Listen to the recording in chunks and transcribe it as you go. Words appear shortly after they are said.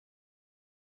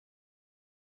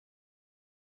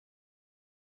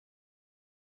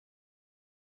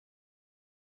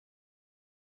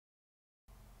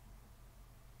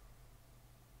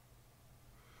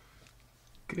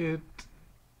Good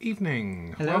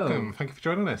evening. Hello. Welcome. Thank you for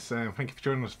joining us. Thank you for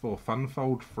joining us for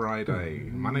Funfold Friday.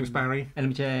 My name's Barry. And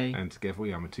I'm Jay. And together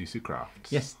we are Mitosu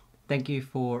Crafts. Yes, thank you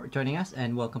for joining us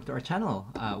and welcome to our channel.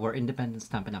 We're independent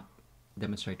Stampin' Up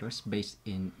demonstrators based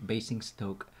in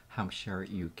Basingstoke, Hampshire,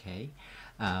 UK.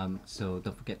 So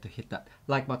don't forget to hit that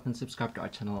like button, subscribe to our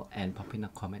channel, and pop in a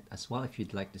comment as well if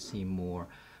you'd like to see more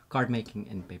card making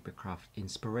and papercraft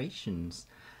inspirations.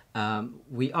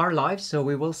 We are live, so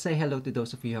we will say hello to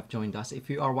those of you who have joined us. If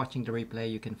you are watching the replay,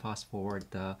 you can fast forward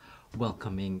the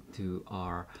welcoming to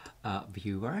our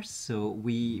viewers. So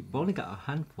we've only got a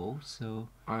handful, so...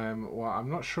 Well, I'm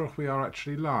not sure if we are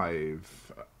actually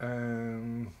live.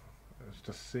 Let's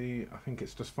just see. I think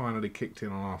it's just finally kicked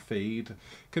in on our feed.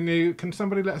 Can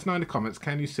somebody let us know in the comments?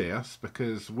 Can you see us?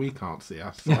 Because we can't see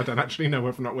us. So I don't actually know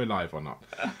whether or not we're live or not.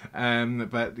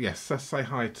 But yes, let's say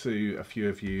hi to a few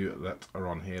of you that are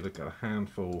on here. Look at a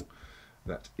handful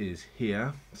that is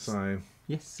here. So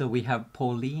yes, so we have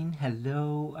Pauline,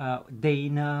 hello,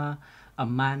 Dana,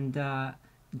 Amanda,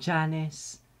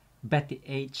 Janice, Betty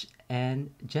H, and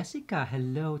Jessica.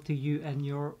 Hello to you and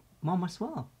your mom as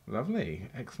well. Lovely,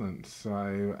 excellent. So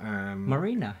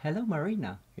Marina, hello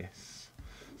Marina. Yes.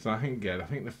 So I think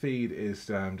the feed is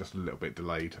just a little bit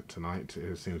delayed tonight.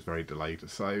 It seems very delayed.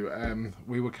 So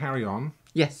we will carry on.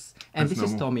 Yes, and this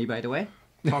normal. is Tommy, by the way.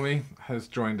 Tommy has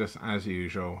joined us as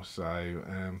usual.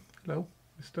 So hello,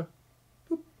 Mister.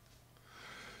 Boop.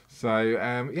 So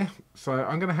yeah. So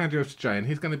I'm going to hand you over to Jay, and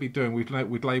he's going to be doing. We'd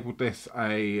labelled this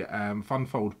a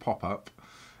Funfold pop-up.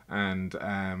 And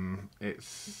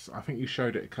it's, I think you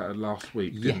showed it last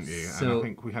week, didn't you? And so... I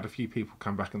think we had a few people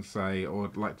come back and say, or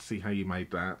I'd like to see how you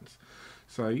made that.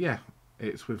 So yeah,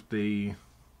 it's with the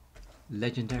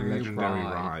legendary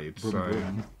ride. Vroom, so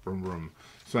vroom. Vroom, vroom.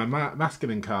 So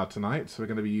masculine card tonight. So we're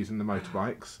going to be using the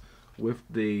motorbikes with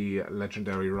the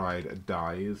legendary ride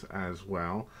dies as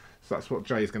well. So that's what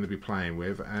Jay's going to be playing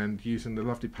with, and using the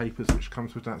lovely papers which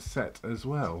comes with that set as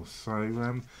well.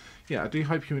 So yeah, I do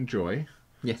hope you enjoy.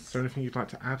 Yes. Is there anything you'd like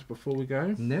to add before we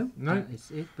go? No, no. That is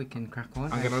it. We can crack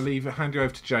on. I'm going to hand you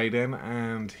over to Jaden,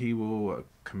 and he will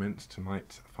commence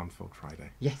tonight's Funfold Friday.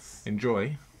 Yes.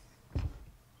 Enjoy.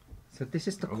 So this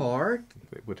is the card.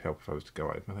 It would help if I was to go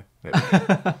over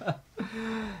there.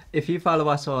 If you follow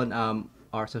us on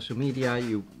our social media,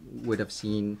 you would have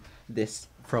seen this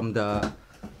from the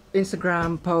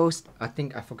Instagram post. I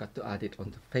think I forgot to add it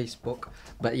onto Facebook.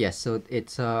 But yes, so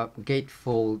it's a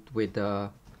gatefold with a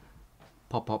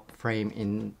pop-up frame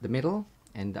in the middle,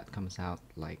 and that comes out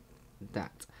like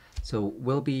that. So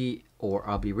I'll be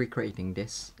recreating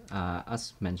this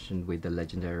as mentioned with the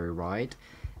legendary ride,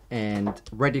 and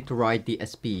ready to ride the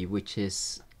SP, which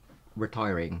is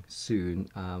retiring soon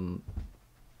on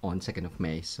 2nd of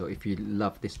May. So if you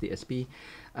love this DSP,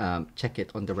 check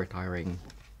it on the retiring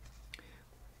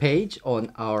page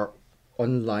on our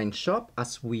online shop,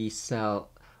 as we sell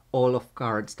all of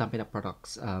Stampin' Up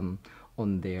products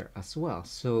on there as well.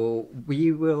 So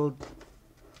we will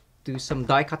do some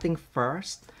die cutting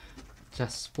first,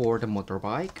 just for the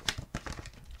motorbike.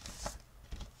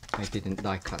 I didn't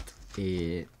die cut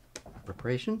in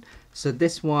preparation. So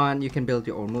this one, you can build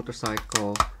your own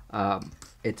motorcycle.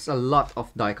 It's a lot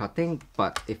of die cutting,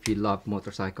 but if you love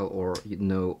motorcycle, or you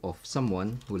know of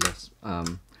someone who loves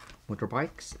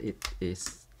motorbikes, it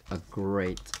is a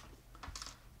great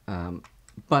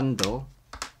bundle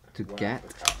to get.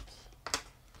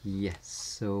 Yes,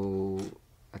 so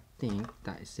I think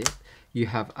that is it. You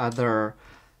have other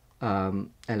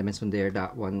elements from there.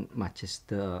 That one matches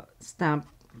the stamp,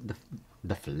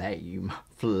 the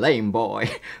flame boy.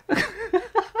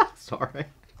 Sorry.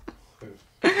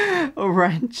 A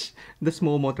wrench, the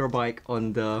small motorbike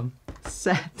on the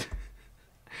set,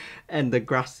 and the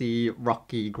grassy,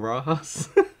 rocky grass.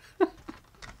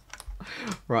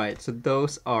 Right, so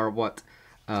those are what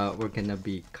we're gonna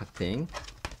be cutting.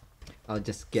 I'll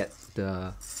just get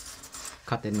the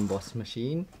cut and emboss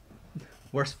machine.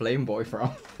 Where's Flame Boy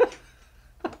from?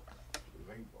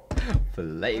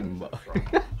 Flame Boy.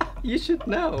 You should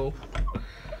know.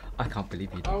 I can't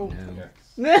believe you don't know.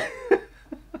 Yes.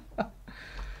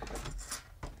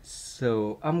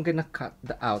 So I'm gonna cut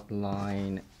the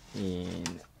outline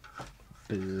in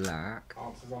black.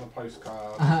 Answers on a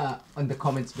postcard. On the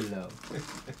comments below.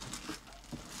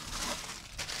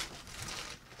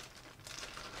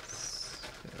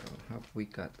 Have we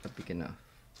got a big enough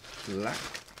black?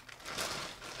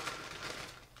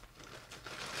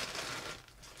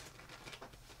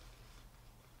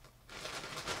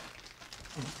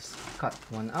 And just cut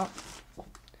one out.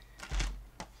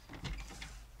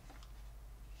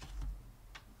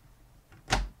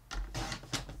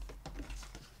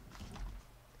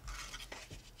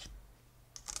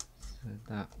 So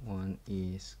that one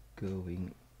is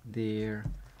going there.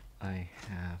 I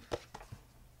have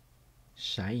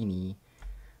shiny,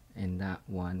 and that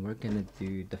one we're gonna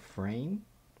do the frame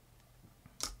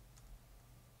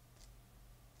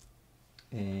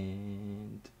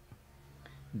and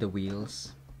the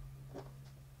wheels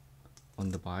on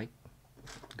the bike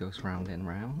goes round and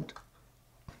round.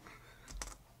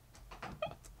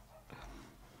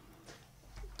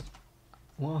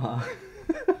 Wow.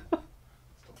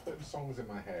 Stop putting songs in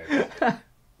my head.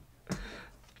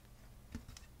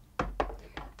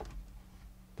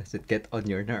 Does it get on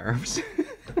your nerves?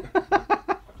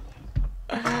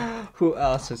 Who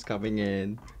else is coming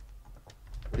in?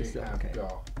 We Is that have okay?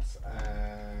 got, I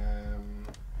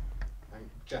think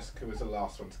Jessica was the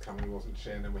last one to come, who wasn't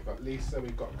she? And then we've got Lisa,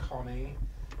 we've got Connie,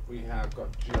 we have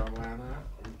got Joanna,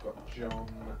 we've got John,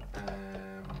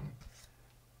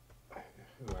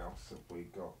 who else have we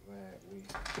got there? We've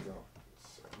got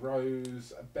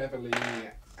Rose, Beverly,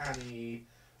 Annie,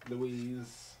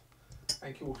 Louise.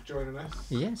 Thank you all for joining us.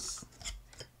 Yes.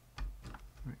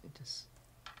 Right, just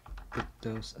put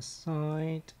those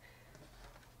aside.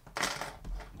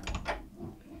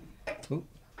 Ooh,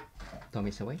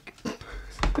 Tommy's awake.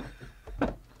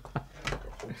 Got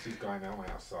horses going out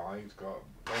outside, got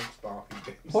dogs barking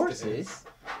downstairs. Horses?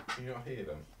 Can you not hear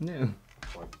them? No.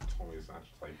 Like Tommy's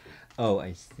agitated. Oh,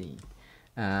 I see.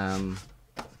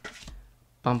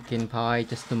 Pumpkin pie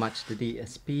just to match the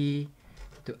DSP,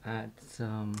 to add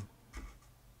some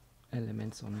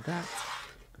elements on that.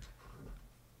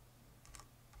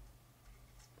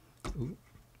 Ooh,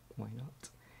 why not?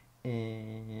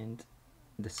 And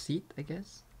the seat, I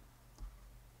guess.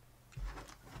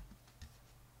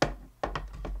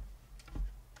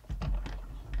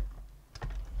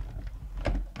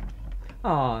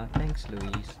 Aw, thanks,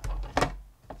 Louise.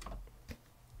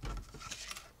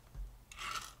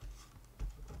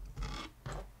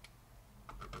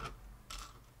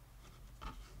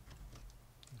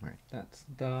 Alright, that's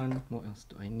done. What else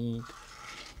do I need?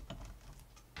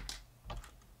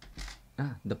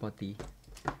 Ah, the body.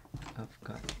 I've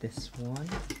got this one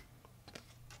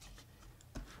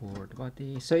for the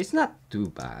body. So it's not too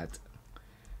bad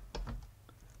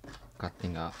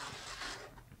cutting up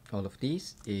all of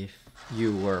these. If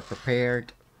you were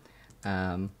prepared,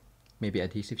 maybe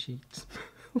adhesive sheets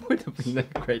would have been a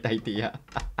great idea.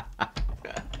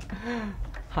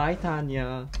 Hi,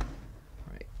 Tanya.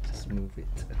 Right, just move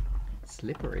it.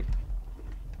 Slippery.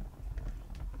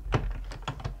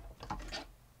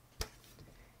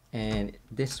 And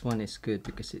this one is good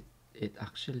because it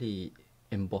actually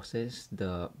embosses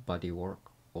the bodywork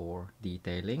or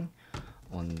detailing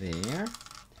on there.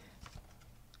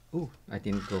 Ooh, I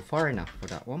didn't go far enough for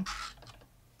that one.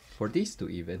 For these two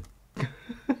even. Do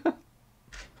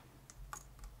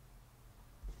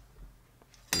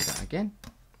that again.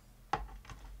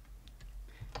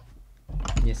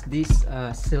 Yes, these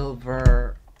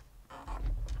silver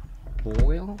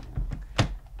foil,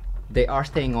 they are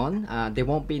staying on. They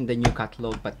won't be in the new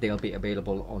catalog, but they'll be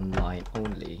available online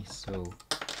only. So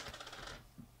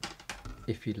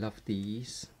if you love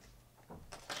these,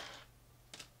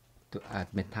 to add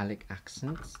metallic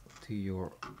accents to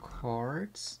your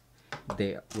cards,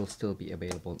 they will still be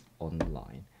available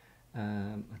online.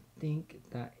 I think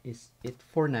that is it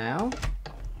for now.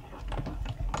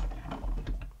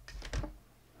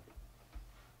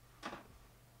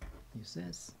 Use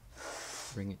this,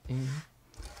 bring it in.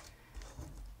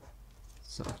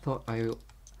 So I thought I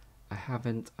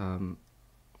haven't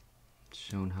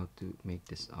shown how to make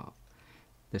this up.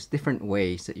 There's different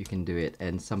ways that you can do it,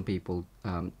 and some people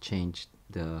change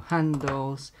the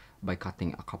handles by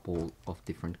cutting a couple of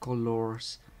different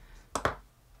colors,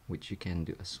 which you can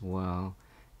do as well.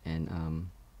 And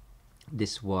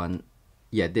this one,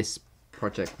 yeah, this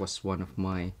project was one of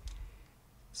my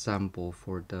sample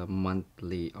for the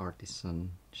monthly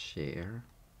artisan share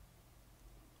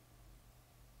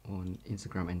on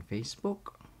Instagram and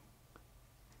Facebook.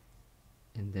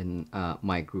 And then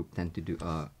my group tend to do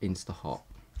a Insta hop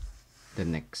the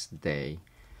next day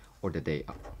or the day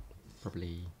up,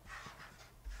 probably,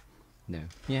 no,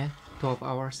 yeah, 12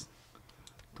 hours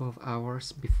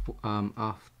before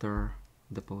after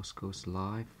the post goes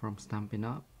live from Stampin'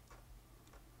 Up.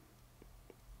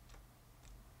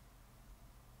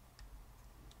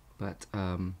 But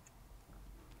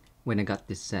when I got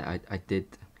this set, I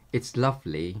did, it's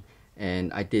lovely,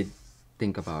 and I did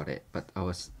think about it, but I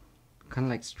was kind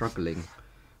of like struggling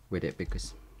with it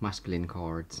because masculine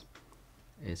cards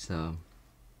is a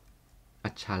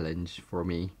challenge for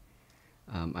me.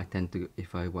 I tend to,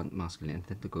 if I want masculine, I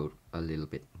tend to go a little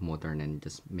bit modern and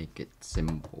just make it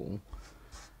simple.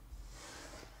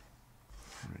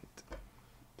 Alright.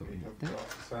 We have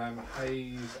got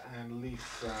Hayes and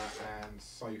Lisa and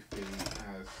Sophie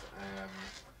has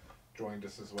joined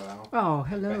us as well. Oh,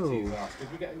 hello. Betty's asked, did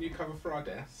we get a new cover for our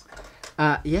desk?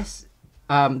 Yes.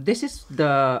 This is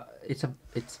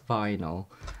it's vinyl,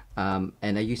 and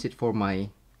I use it for my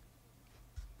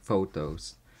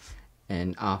photos.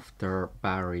 And after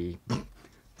Barry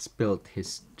spilled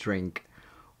his drink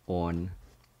on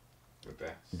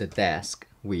the desk,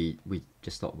 we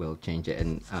just thought we'll change it.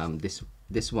 And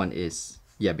this one is,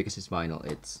 yeah, because it's vinyl,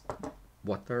 it's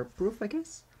waterproof, I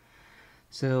guess.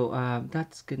 So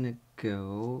that's gonna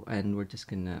go, and we're just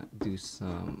gonna do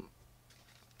some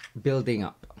building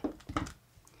up.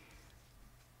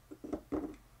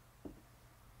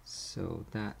 So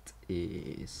that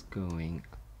is going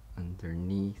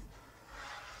underneath.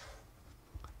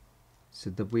 So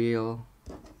the wheel,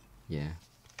 yeah,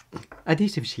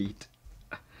 adhesive sheet.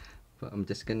 But I'm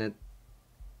just gonna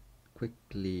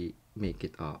quickly make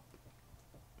it up.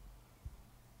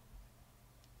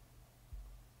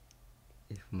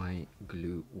 If my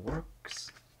glue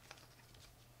works.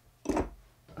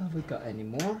 Have we got any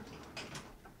more?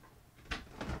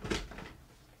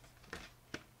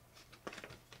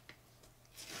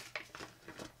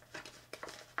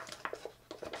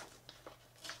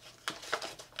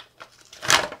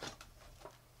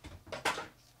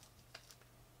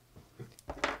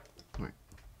 Right.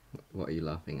 What are you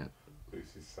laughing at?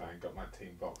 Lucy's saying, got my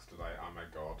team box today, oh my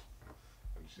god.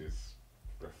 And she's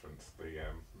referenced the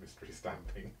mystery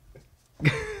stamping.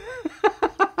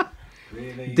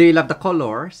 Really? Do you love the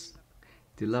colors?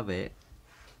 Do you love it?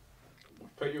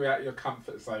 Put you out your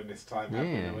comfort zone this time,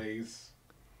 haven't Yeah. we, Louise?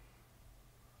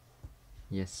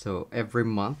 Yes, so every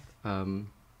month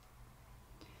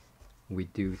we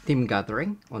do team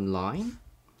gathering online,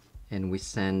 and we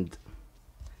send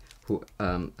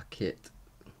a kit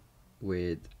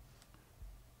with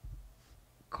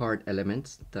card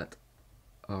elements that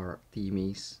our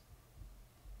teamies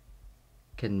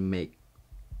can make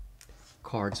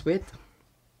cards with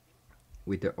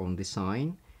their own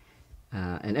design,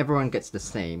 and everyone gets the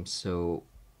same. So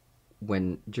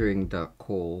when during the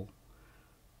call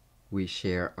we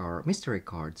share our mystery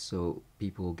cards, so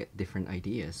people get different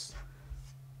ideas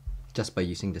just by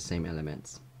using the same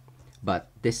elements. But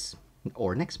this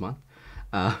or next month,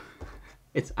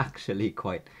 it's actually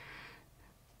quite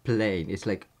plain. It's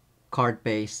like card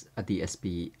based, a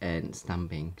DSP, and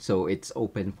stamping, so it's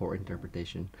open for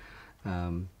interpretation.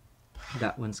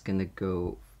 That one's gonna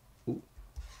go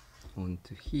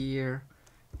onto here,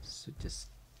 so just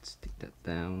stick that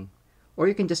down, or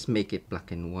you can just make it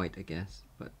black and white, I guess,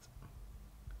 but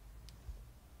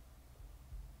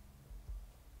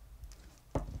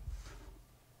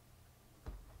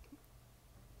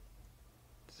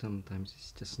sometimes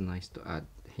it's just nice to add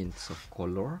hints of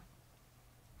color.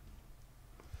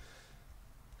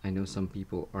 I know some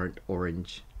people aren't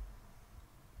orange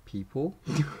people.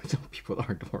 Some people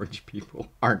aren't orange people.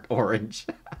 Aren't orange.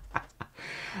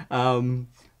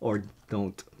 Or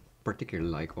don't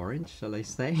particularly like orange, shall I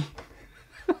say.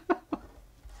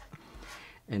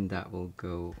 And that will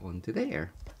go onto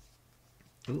there.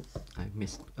 Oh, I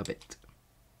missed a bit.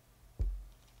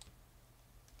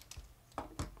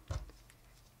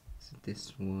 So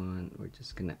this one, we're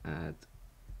just gonna add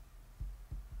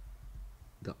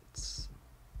dots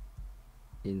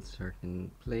in certain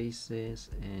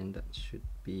places, and that should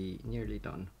be nearly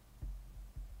done.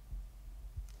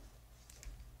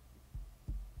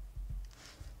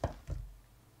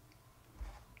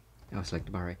 I was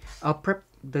like, Barry, I'll prep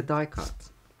the die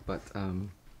cut, but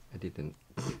I didn't.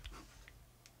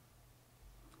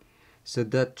 So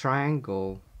the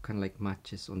triangle kind of like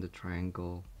matches on the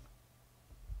triangle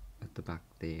at the back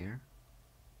there,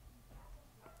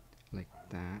 like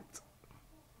that.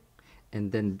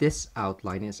 And then this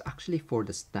outline is actually for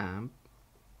the stamp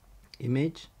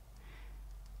image,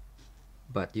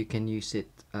 but you can use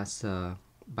it as a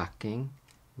backing,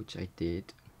 which I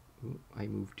did. Ooh, I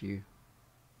moved you.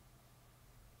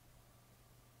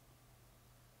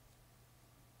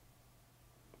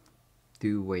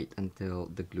 Do wait until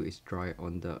the glue is dry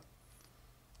on the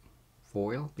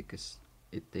foil, because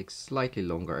it takes slightly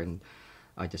longer, and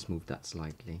I just moved that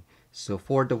slightly. So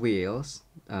for the wheels,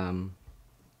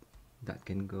 that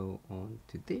can go on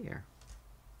to there.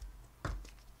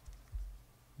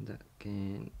 That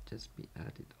can just be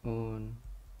added on.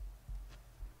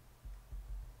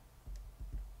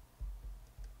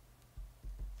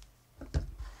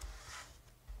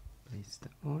 Place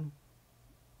that on.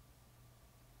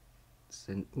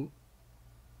 Send, ooh.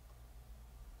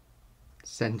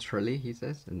 Centrally, he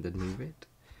says, and then move it.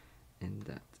 And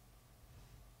that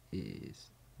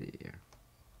is there.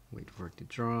 Wait for it to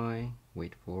dry.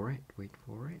 Wait for it. Wait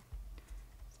for it.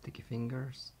 Sticky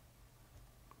fingers.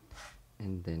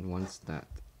 And then once that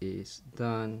is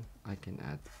done, I can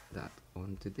add that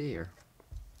onto there.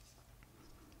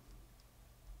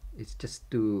 It's just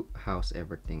to house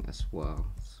everything as well.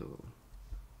 So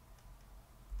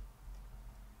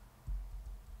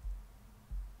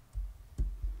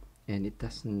and it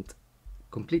doesn't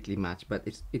completely match, but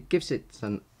it gives it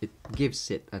an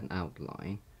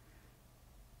outline.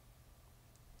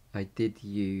 I did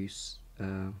use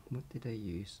what did I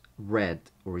use? Red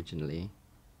originally.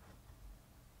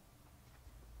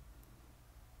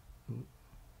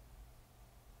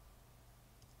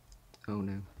 Oh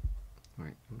no.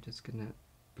 Alright, I'm just gonna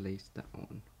place that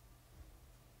on.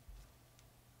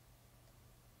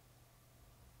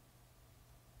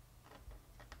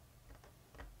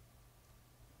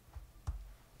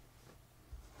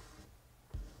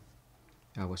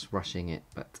 I was rushing it,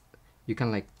 but you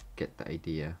can like get the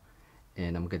idea.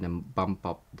 And I'm gonna bump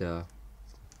up the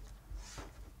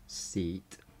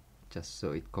seat just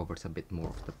so it covers a bit more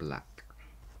of the black.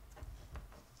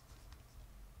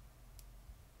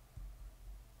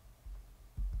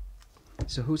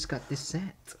 So who's got this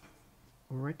set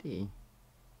already?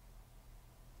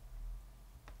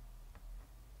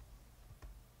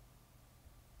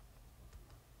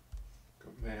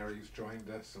 Got Mary's joined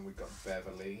us, and we've got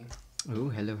Beverly. Oh,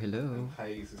 hello, hello. And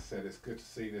Hayes has said it's good to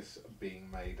see this being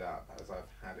made up, as I've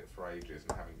had it for ages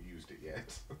and haven't used it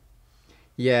yet.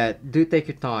 Yeah, do take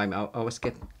your time. I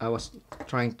was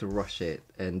trying to rush it,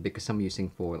 and because I'm using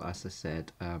foil, as I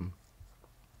said,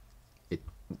 it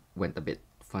went a bit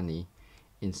funny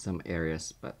in some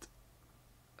areas, but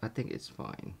I think it's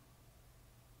fine.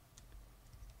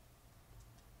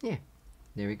 Yeah,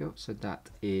 there we go. So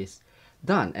that is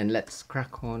done, and let's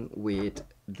crack on with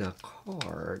the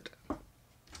card.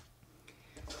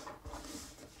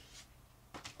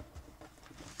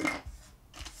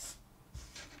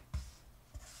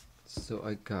 So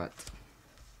I got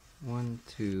 1,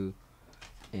 2,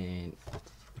 and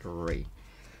 3.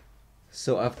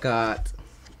 So I've got,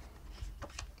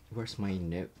 where's my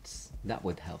notes? That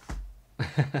would help.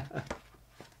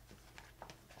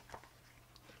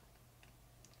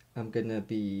 I'm gonna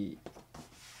be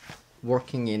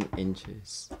working in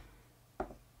inches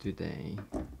today.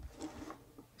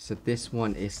 So this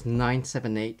one is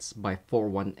 9/7/8 by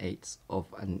 4/1/8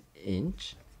 of an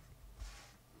inch.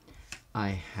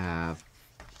 I have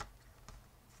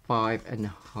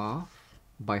 5.5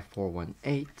 by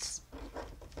 4/1/8,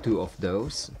 2 of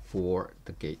those for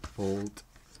the gatefold.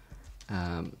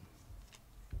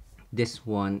 This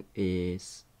one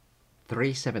is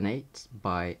 3/7/8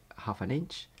 by 1/2 an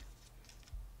inch,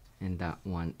 and that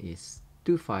one is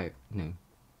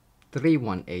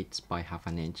 3/1/8 by 1/2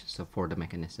 an inch. So for the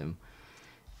mechanism,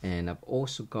 and I've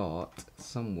also got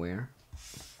somewhere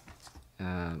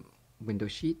window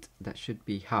sheet that should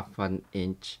be 1/2 an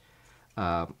inch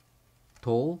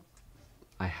tall.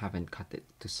 I haven't cut it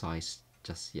to size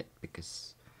just yet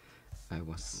because I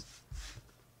was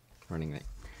running late.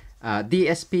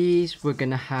 DSPs we're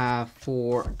gonna have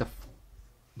for the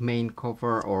main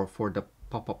cover or for the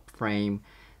pop-up frame.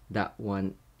 That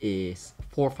one is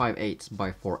 4/5/8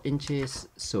 by 4 inches,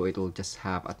 so it'll just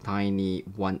have a tiny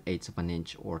 1/8 of an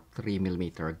inch or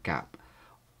 3mm gap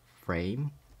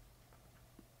frame.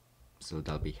 So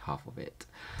that'll be half of it.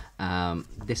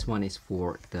 This one is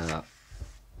for the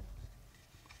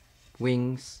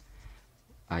wings.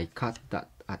 I cut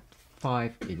that at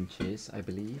 5 inches, I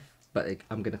believe, but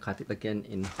I'm gonna cut it again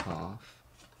in half,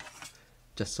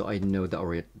 just so I know the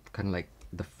kind of like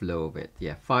the flow of it.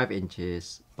 Yeah, 5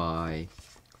 inches by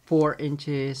 4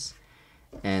 inches,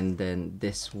 and then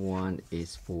this one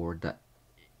is for the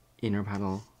inner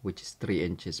panel, which is 3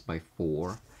 inches by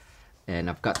 4. And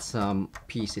I've got some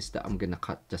pieces that I'm gonna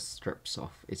cut just strips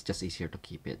off. It's just easier to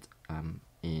keep it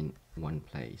in one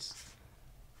place.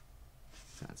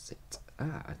 That's it.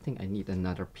 I think I need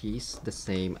another piece the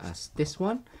same as this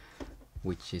one,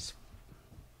 which is,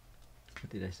 what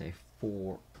did I say,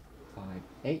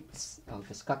 4/5/8. I'll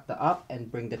just cut that up and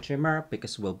bring the trimmer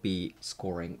because we'll be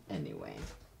scoring anyway.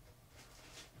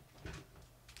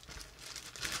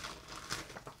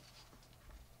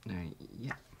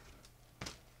 Yeah.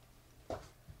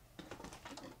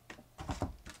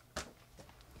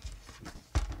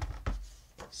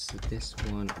 So this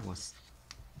one was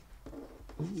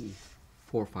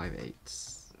 4/5/8.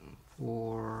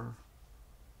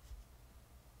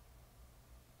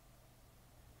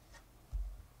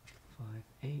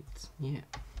 4/5/8. Yeah.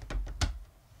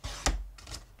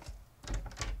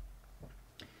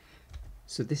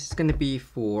 So this is gonna be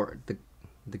for the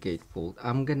gatefold.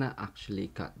 I'm gonna actually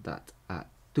cut that at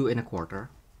 2 1/4.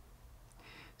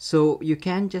 So you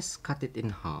can just cut it in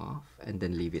half and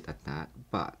then leave it at that,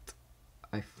 but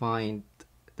I find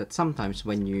that sometimes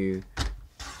when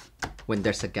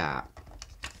there's a gap,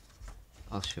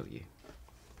 I'll show you.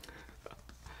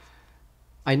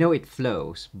 I know it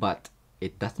flows, but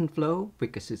it doesn't flow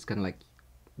because it's kind of like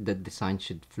the design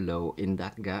should flow in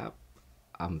that gap.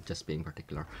 I'm just being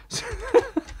particular.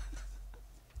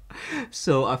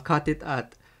 So I've cut it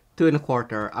at 2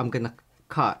 1/4. I'm gonna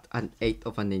cut 1/8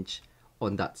 of an inch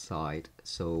on that side,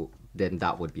 so then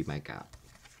that would be my gap.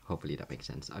 Hopefully that makes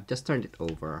sense. I've just turned it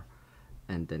over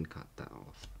and then cut that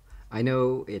off. I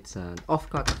know it's an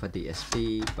offcut of a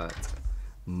DSP, but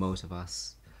most of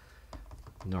us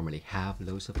normally have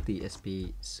loads of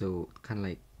DSP, so kind of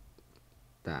like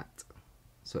that.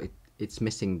 So it's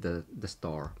missing the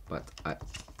star, but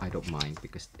I don't mind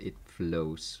because it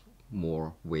flows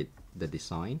more with the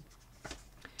design.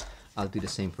 I'll do the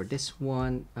same for this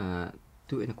one.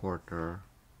 2 1/4.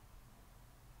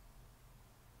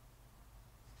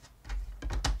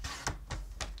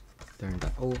 Turn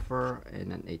that over,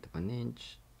 and 1/8 of an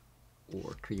inch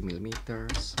or 3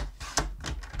 millimeters.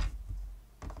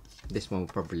 This one will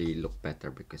probably look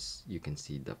better because you can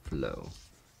see the flow.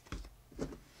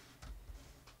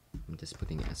 I'm just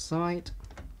putting it aside.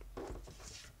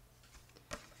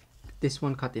 This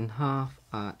one cut in half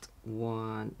at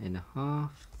 1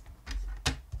 1/2.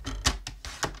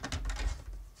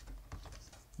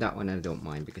 That one I don't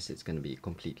mind because it's going to be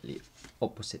completely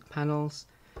opposite panels.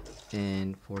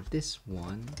 And for this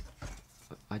one,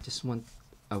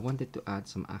 I wanted to add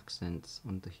some accents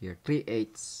onto here.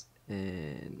 3/8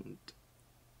 and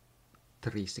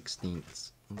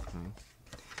 3/16. Okay.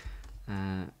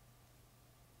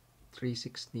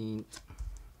 3/16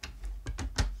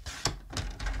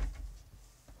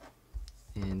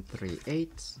 and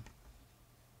 3/8.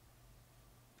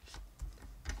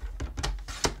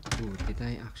 Ooh, did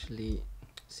I actually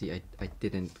see? I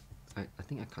didn't. I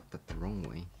think I cut that the wrong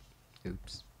way.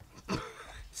 Oops.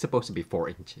 It's supposed to be 4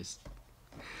 inches.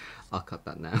 I'll cut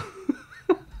that now.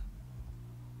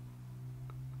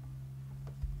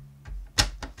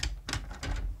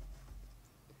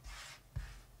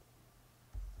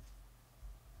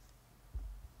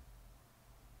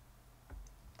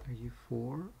 Are you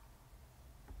 4?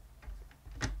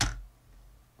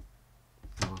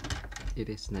 Oh, it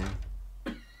is now.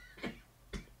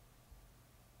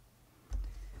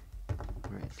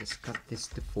 Alright, let's cut this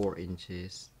to 4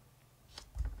 inches.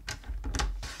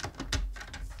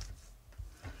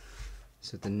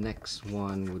 So the next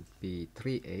one would be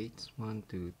 3/8. 1,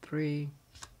 2, 3.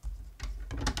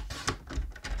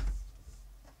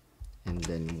 And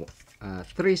then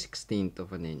 3/16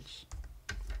 of an inch.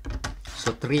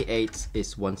 So 3/8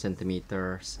 is 1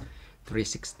 centimeter.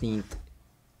 3/16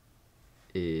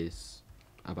 is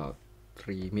about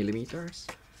 3 millimeters.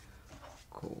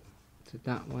 Cool. So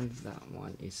that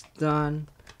one is done.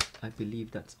 I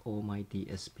believe that's all my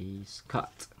DSPs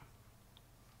cut.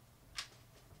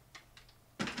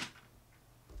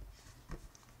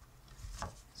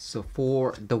 So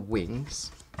for the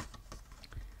wings,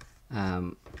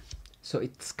 so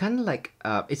it's kind of like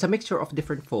it's a mixture of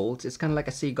different folds. It's kind of like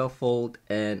a seagull fold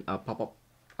and a pop-up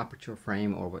aperture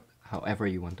frame, or however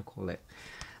you want to call it.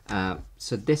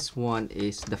 So this one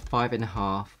is the 5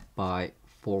 1/2 by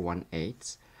 4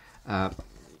 1/8.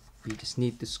 You just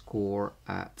need to score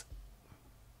at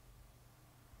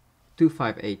 2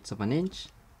 5/8 of an inch,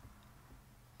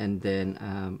 and then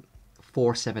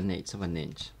 4 7/8 of an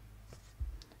inch.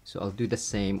 So I'll do the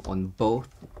same on both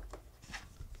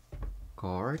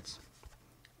cards.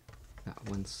 That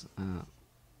one's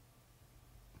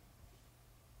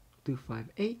 2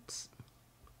 5/8,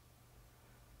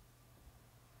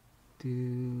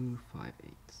 2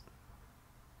 5/8.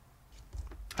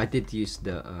 I did use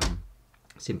the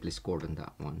simply scored on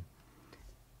that one.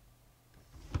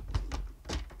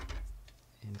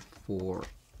 And 4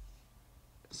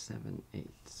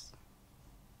 7/8.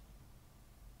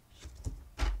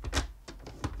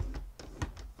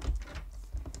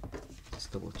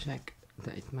 Just double check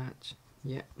that it match.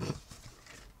 Yeah.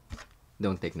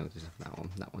 Don't take notice of that one.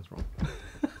 That one's wrong.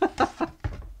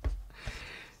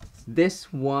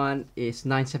 This one is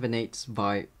 9 7/8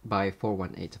 by 4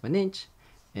 1/8 of an inch,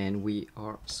 and we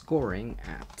are scoring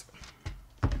at,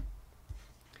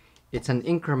 it's an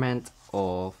increment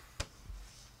of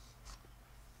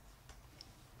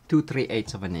 2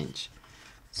 3/8 of an inch.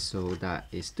 So that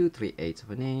is 2 3/8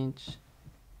 of an inch.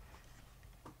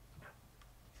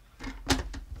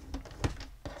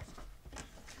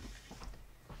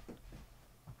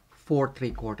 Four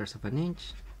 3/4 of an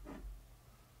inch.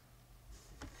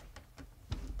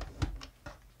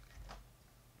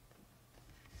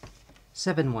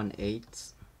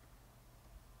 7/1/8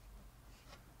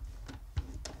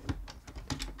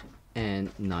 and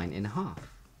 9.5.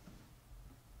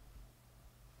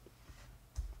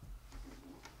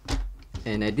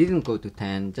 And I didn't go to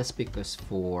 10 just because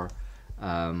for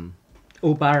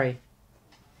oh, Barry,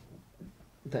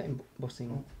 the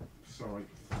embossing.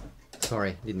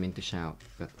 Sorry, didn't mean to shout,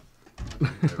 but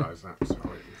Didn't realise that.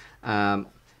 Sorry.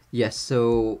 yes,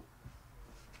 so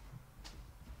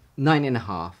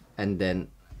 9.5, and then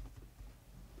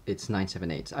it's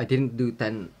 9/7/8. I didn't do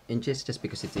 10 inches just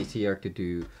because it's easier to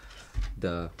do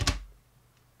the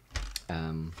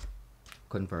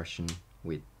conversion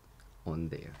with on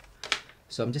there.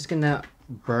 So I'm just gonna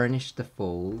burnish the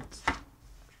folds.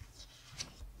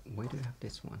 Why do I have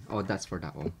this one? Oh, that's for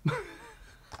that one.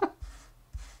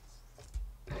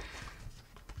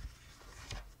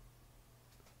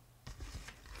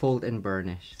 Fold and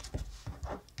burnish,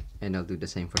 and I'll do the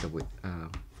same for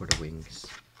the wings.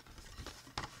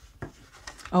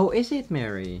 Oh, is it,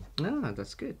 Mary? Ah,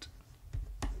 that's good.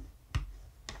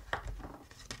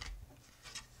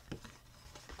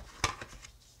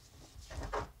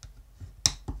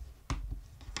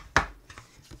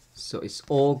 So it's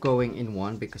all going in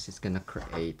one because it's gonna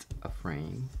create a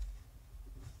frame.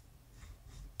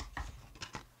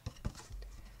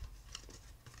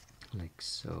 Like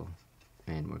so.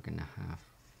 And we're gonna have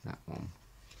that one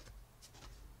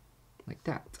like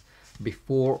that.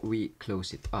 Before we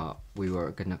close it up, we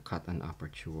were gonna cut an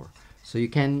aperture. So you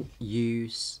can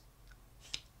use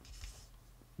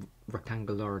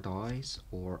rectangular dies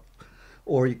or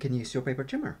you can use your paper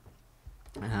trimmer.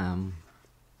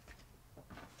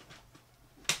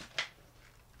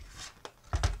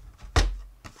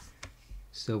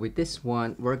 So with this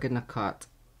one, we're gonna cut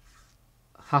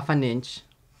 1/2 inch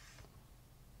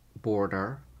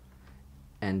border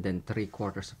and then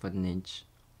 3/4 of an inch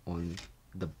on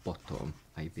the bottom,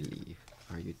 I believe.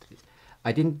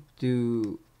 I didn't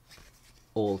do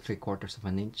all 3/4 of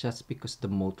an inch just because the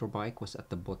motorbike was at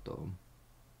the bottom.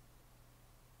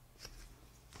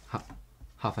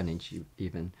 1/2 inch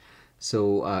even.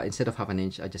 So instead of 1/2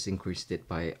 inch, I just increased it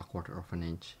by 1/4 of an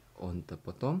inch on the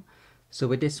bottom. So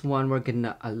with this one, we're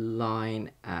gonna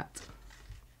align at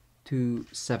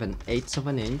 2/7/8 of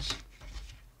an inch.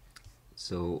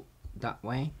 So that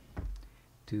way,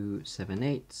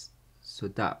 2/7/8. So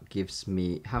that gives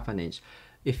me 1/2 inch.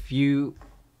 If you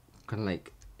kind of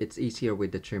like, it's easier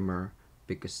with the trimmer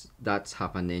because that's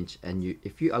 1/2 inch, and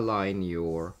if you align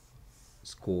your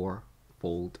score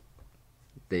fold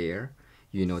there,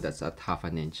 you know that's at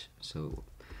 1/2 inch. So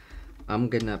I'm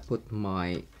gonna put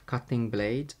my cutting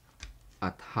blade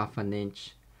at 1/2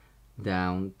 inch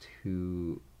down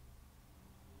to,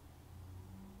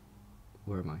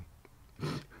 where am I?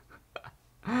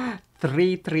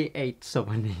 3/3/8 of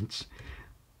an inch.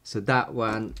 So that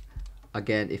one,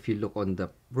 again, if you look on the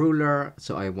ruler,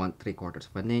 so I want 3/4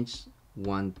 of an inch.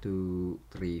 1, 2,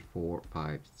 3, 4,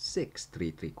 5, 6,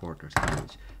 3/3 of an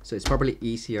inch. So it's probably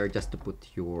easier just to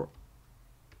put your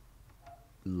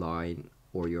line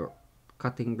or your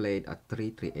cutting blade at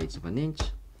 3/3/8 of an inch.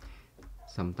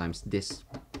 Sometimes this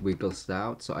wiggles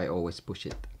out, so I always push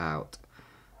it out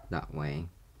that way.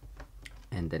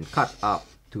 And then cut up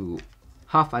to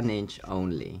 1/2 inch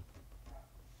only.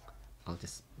 I'll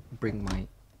just bring my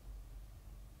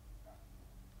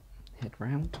head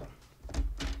round.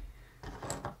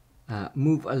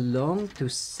 Move along to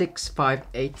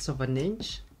 6/5/8 of an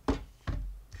inch.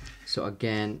 So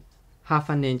again,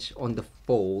 1/2 inch on the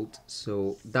fold.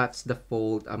 So that's the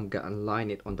fold. I'm gonna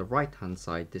align it on the right hand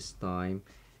side this time,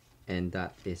 and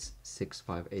that is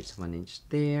 6/5/8 of an inch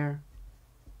there.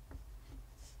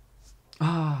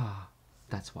 Ah,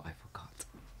 that's what I forgot.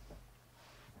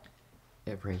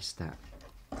 Erase that.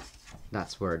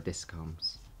 That's where this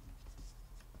comes.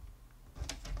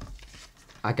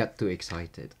 I got too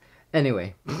excited.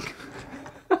 Anyway,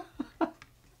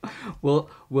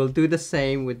 we'll do the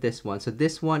same with this one. So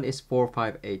this one is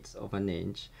 4/5/8 of an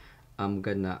inch. I'm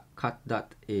gonna cut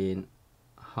that in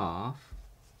half.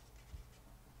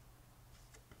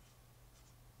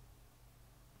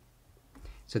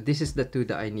 So this is the two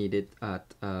that I needed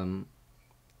at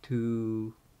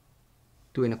 2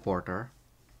 1/4.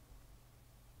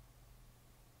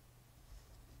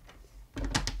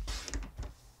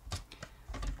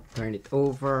 Turn it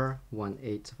over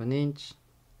 1/8 of an inch.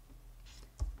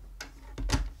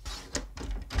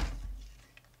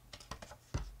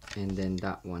 And then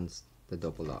that one's the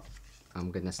double up. I'm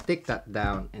gonna stick that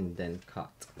down and then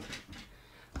cut.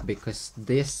 Because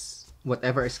this,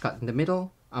 whatever is cut in the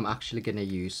middle, I'm actually gonna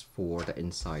use for the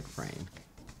inside frame.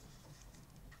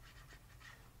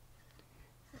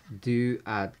 do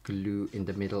add glue in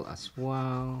the middle as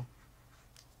well.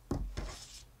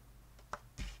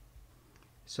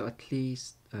 So at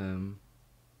least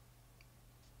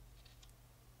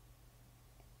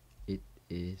it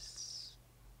is,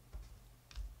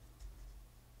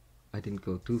 I didn't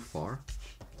go too far.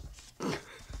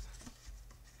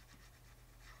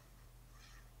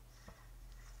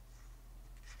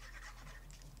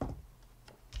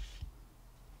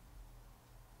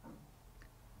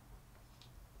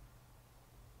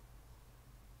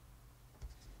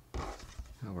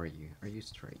 How are you? Are you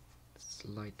straight?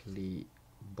 Slightly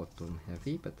bottom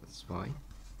heavy, but that's fine.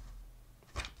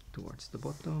 Towards the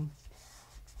bottom.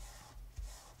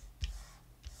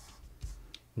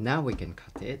 Now we can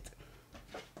cut it.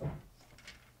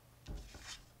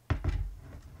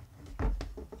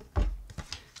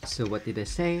 So what did I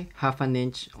say? 1/2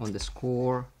 inch on the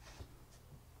score.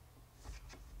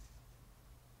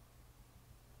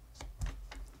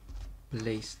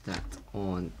 Place that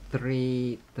on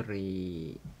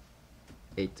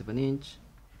 3/8 of an inch.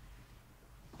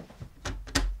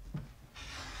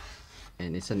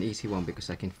 And it's an easy one because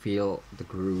I can feel the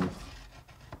groove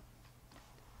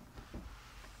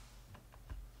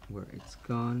where it's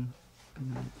gone.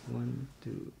 1,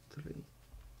 2, 3.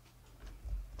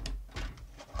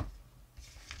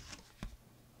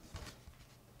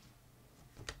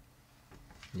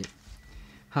 Yeah.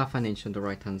 1/2 inch on the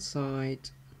right hand side,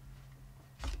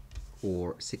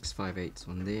 or 6/5/8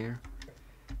 on there.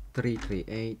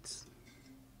 3/3/8.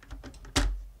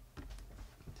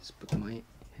 Just put my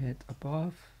head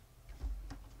above,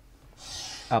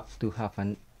 up to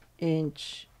 1/2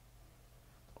 inch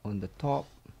on the top,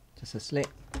 just a slit.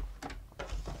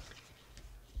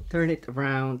 Turn it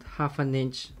around 1/2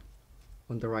 inch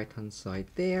on the right hand side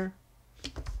there,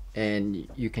 and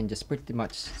you can just pretty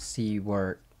much see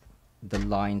where the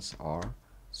lines are.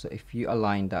 So if you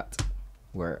align that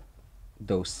where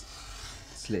those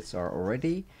slits are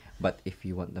already, but if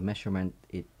you want the measurement,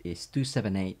 it is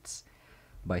 2/7/8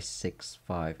 by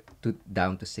 6/5 to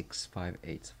down to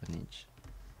 6/5/8 of an inch.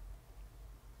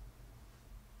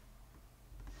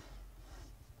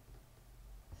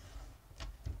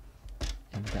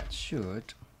 And that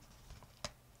should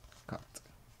cut.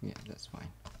 Yeah, that's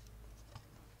fine.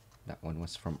 That one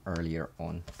was from earlier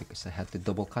on because I had to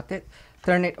double cut it.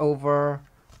 Turn it over,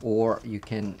 or you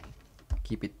can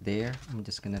keep it there. I'm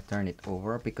just gonna turn it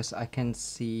over because I can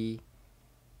see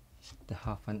the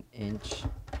 1/2 inch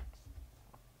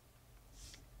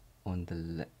on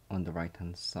the right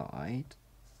hand side.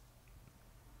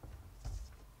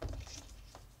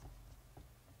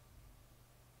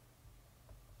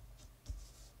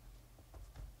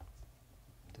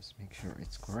 Just make sure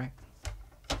it's correct.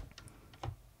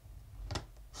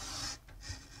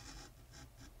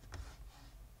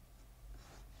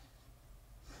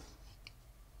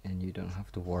 And you don't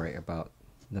have to worry about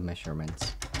the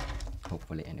measurements,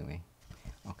 hopefully, anyway.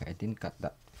 Okay, I didn't cut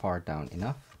that far down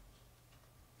enough.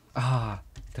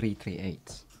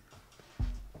 3/3/8.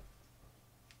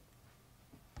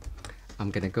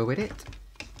 I'm gonna go with it.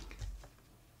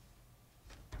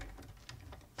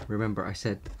 Remember, I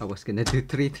said I was gonna do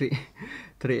 3 3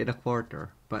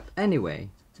 1/4, but anyway,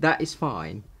 that is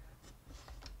fine.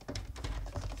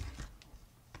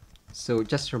 So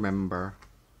just remember,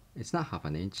 it's not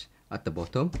 1/2 inch at the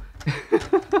bottom.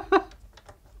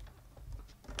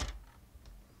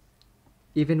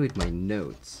 Even with my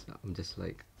notes, I'm just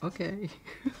like, okay.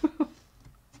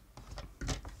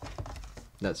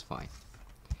 That's fine.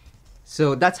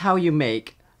 So that's how you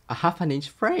make a 1/2 inch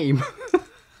frame.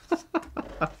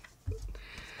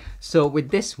 So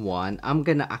with this one, I'm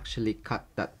gonna actually cut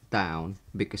that down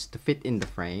because to fit in the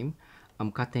frame,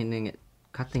 I'm cutting it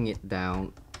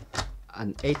down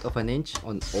 1/8 of an inch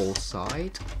on all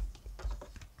sides,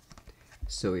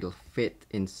 so it'll fit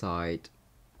inside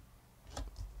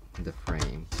the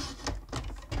frame.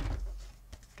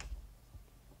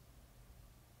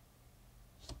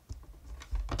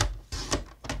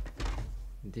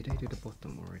 Did I do the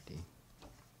bottom already?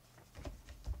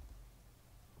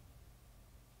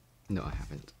 No, I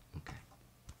haven't. Okay.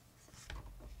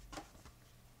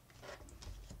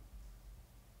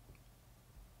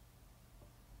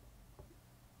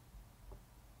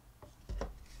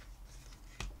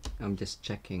 I'm just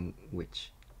checking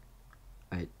which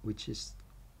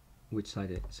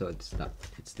side so it's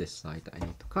this side that I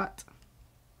need to cut.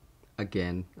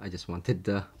 Again, I just wanted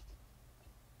the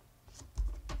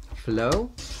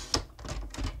flow,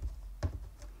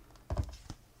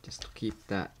 just to keep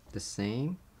that the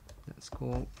same. That's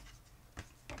cool.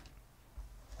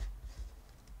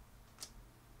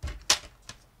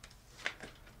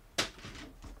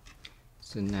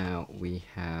 So now we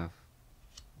have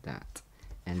that,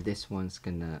 and this one's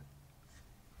gonna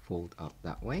fold up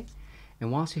that way.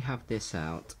 And once you have this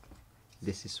out,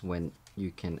 this is when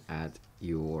you can add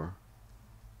your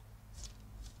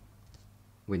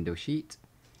window sheet.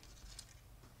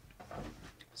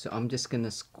 So I'm just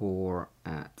gonna score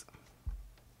at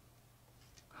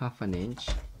 1/2 inch.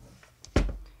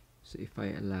 So if I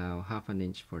allow 1/2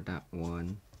 inch for that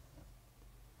one,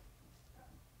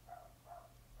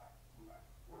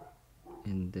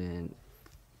 and then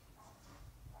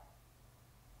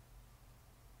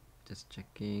just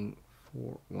checking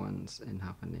 4 ones and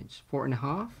 1/2 inch,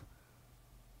 4.5.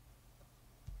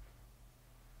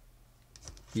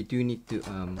 You do need to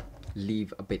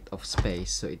leave a bit of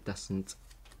space so it doesn't.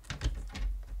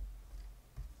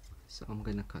 So I'm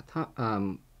gonna cut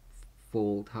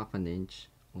fold 1/2 inch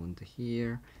onto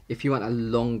here. If you want a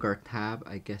longer tab,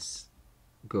 I guess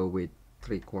go with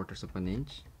 3/4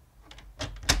 inch.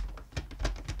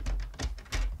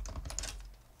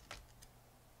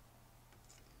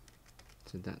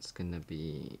 So that's gonna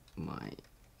be my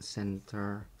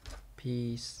center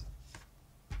piece,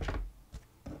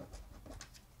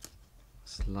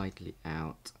 slightly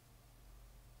out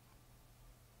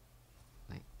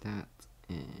like that,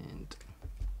 and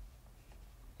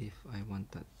if I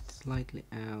want that slightly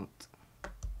out,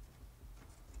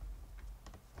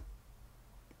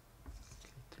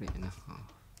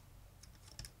 3.5,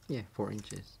 yeah, 4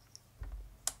 inches.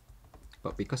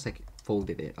 But because I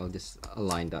folded it, I'll just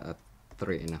align that at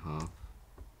 3.5.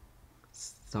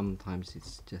 Sometimes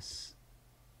it's just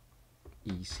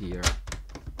easier.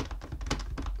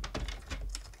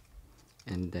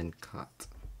 And then cut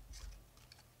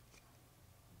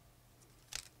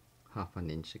 1/2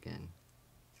 inch again,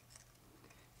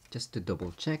 just to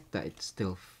double check that it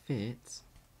still fits.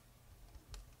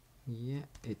 Yeah,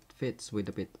 it fits with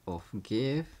a bit of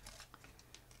give.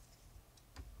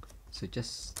 So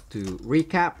just to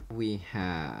recap, we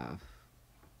have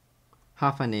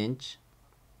 1/2 inch,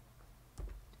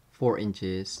 4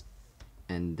 inches,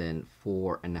 and then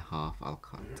 4.5 I'll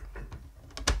cut.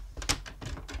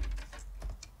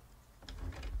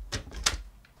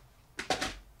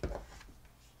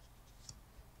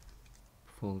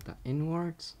 Fold that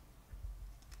inwards,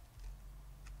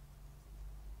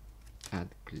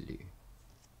 add glue.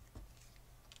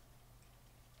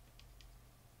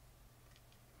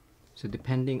 So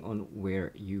depending on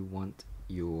where you want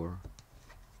your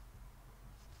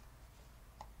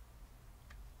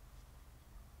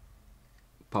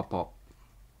pop-up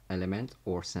element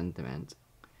or sentiment,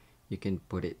 you can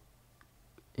put it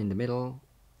in the middle.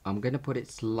 I'm gonna put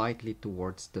it slightly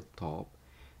towards the top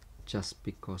just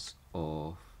because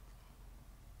of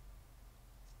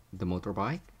the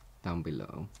motorbike down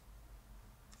below.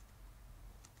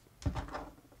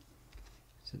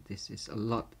 So this is a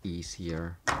lot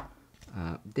easier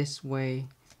this way.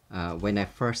 When I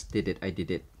first did it, I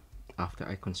did it after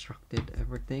I constructed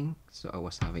everything, so I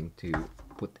was having to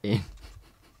put in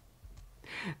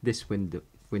this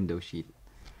window sheet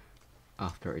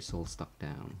after it's all stuck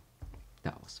down.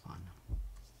 That was fun.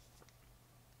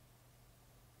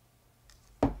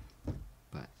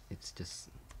 But it's just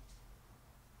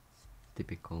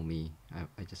typical me.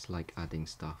 I just like adding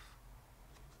stuff.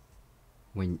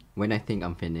 When I think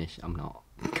I'm finished, I'm not.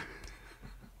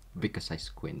 Because I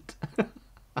squint.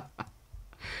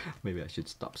 Maybe I should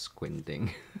stop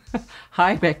squinting.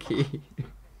 Hi, Becky.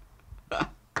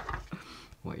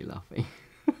 Why are you laughing?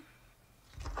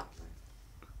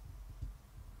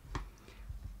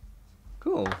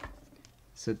 Cool.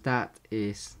 So that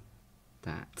is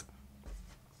that.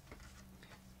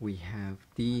 We have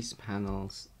these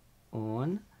panels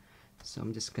on. So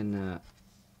I'm just gonna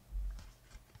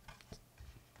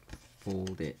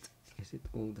fold it. Is it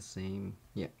all the same?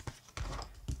 Yeah.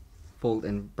 Fold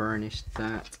and burnish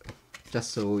that,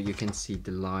 just so you can see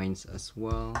the lines as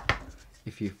well.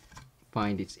 If you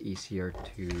find it's easier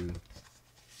to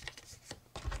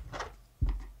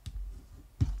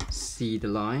see the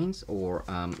lines, or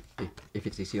if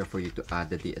it's easier for you to add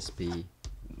the DSP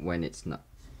when it's not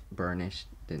burnished,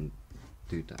 then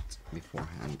do that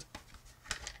beforehand.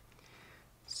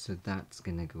 So that's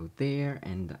gonna go there,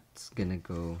 and that's gonna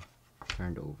go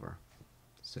turned over.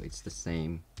 So it's the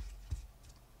same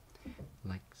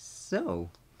like so.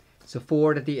 So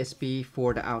for the DSP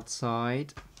for the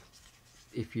outside,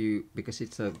 because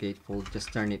it's a gatefold,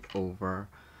 just turn it over.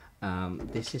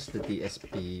 This is the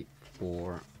DSP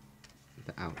for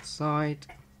the outside.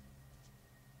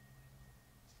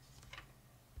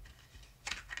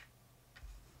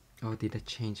 Oh, did I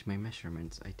change my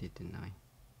measurements? I did, didn't I?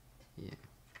 Yeah.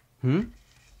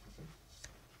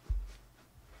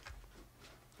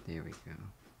 There we go.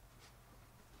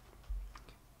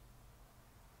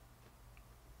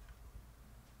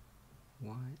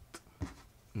 White.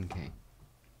 Okay.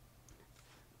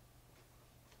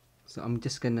 So I'm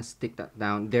just gonna stick that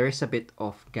down. There is a bit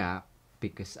of gap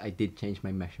because I did change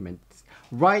my measurements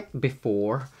right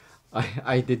before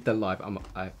I did the live.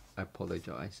 I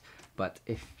apologize, but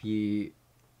if you,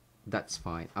 that's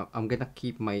fine. I'm gonna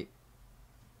keep my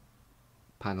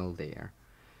panel there.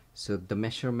 So the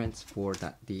measurements for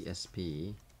that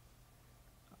DSP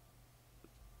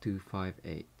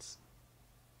 258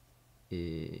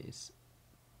 is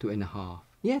 2.5.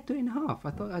 Yeah, 2.5.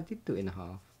 I thought I did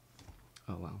 2.5.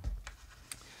 Oh well.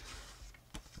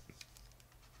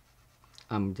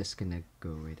 I'm just gonna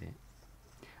go with it.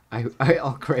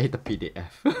 I'll create a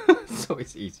PDF so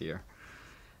it's easier.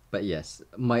 But yes,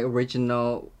 my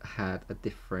original had a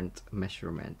different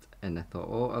measurement, and I thought,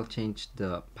 oh, I'll change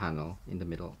the panel in the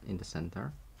middle, in the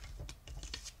center.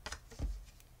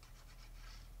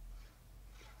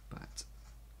 But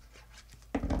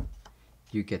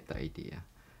you get the idea.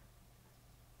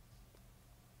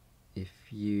 If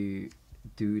you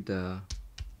do the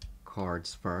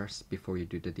cards first before you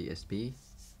do the DSP,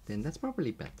 then that's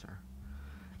probably better.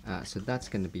 So that's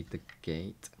gonna be the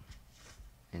gate,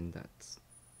 and that's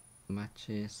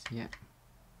matches, yeah,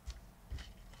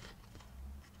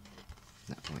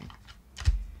 that way.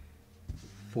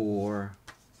 For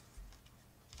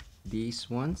these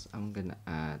ones, I'm gonna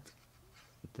add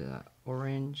the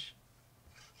orange,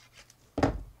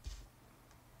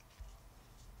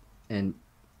 and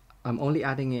I'm only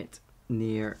adding it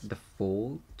near the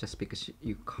fold just because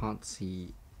you can't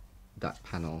see that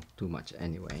panel too much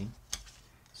anyway,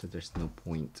 so there's no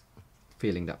point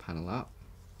filling that panel up.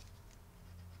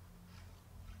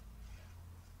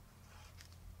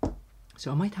 So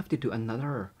I might have to do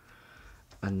another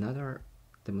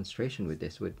demonstration with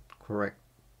this with correct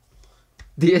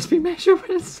DSP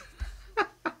measurements.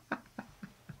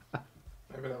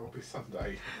 Maybe that will be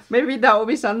Sunday. Maybe that will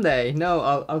be Sunday. No,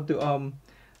 I'll do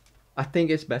I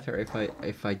think it's better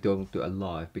if I don't do a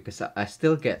live, because I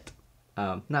still get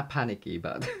not panicky,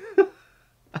 but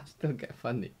I still get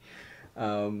funny.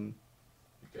 You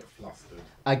get flustered.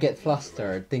 I get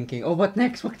flustered thinking, oh, what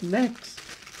next? What next?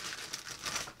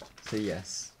 So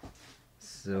yes,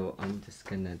 so I'm just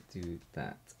gonna do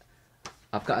that.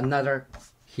 I've got another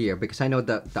here because I know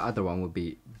that the other one would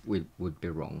be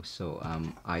wrong. So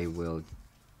I will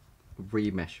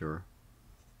remeasure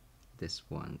this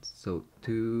one. So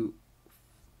 2,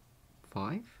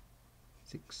 5,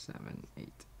 6, 7,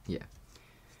 8. Yeah.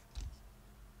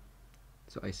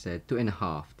 So I said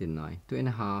 2.5, didn't I?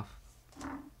 2.5,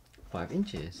 5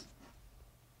 inches.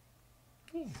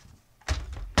 Yeah.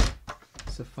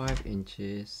 So 5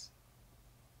 inches,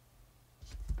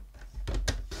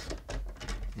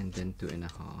 and then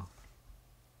 2.5,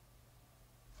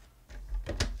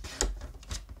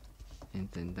 and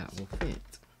then that will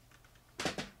fit.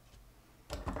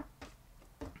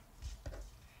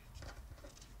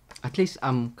 At least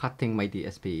I'm cutting my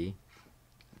DSP.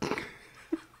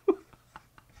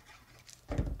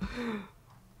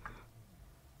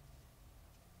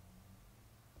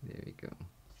 There we go.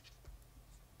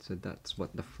 So that's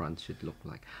what the front should look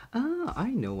like. Ah,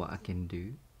 I know what I can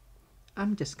do.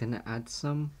 I'm just gonna add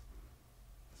some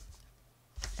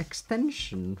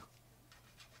extension.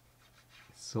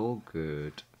 So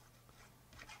good.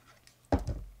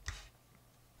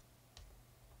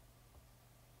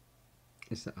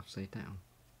 Is that upside down?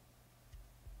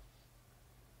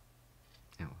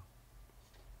 Oh.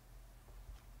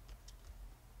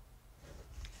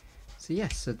 So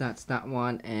yes, so that's that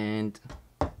one, and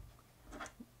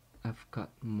I've got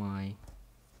my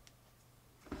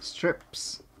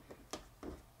strips,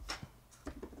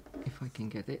 if I can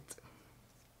get it.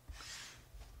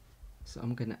 So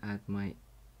I'm gonna add my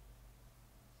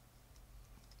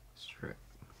strip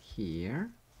here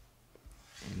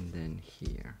and then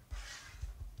here.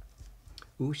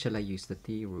 Ooh, shall I use the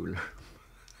T ruler?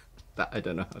 That I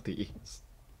don't know how to use.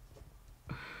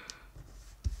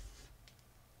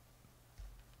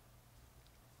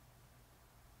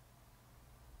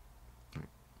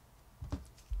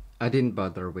 I didn't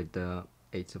bother with the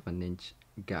 1/8 of an inch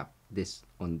gap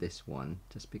on this one,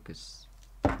 just because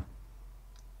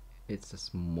it's a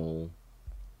small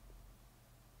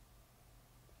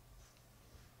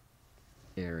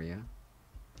area.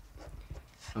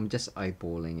 I'm just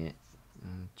eyeballing it,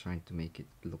 trying to make it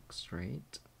look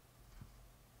straight.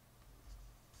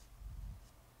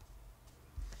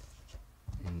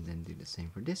 And then do the same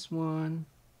for this one.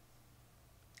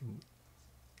 Ooh.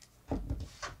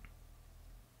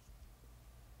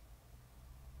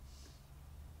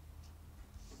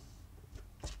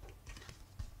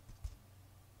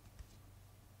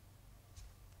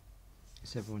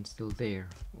 Is everyone still there?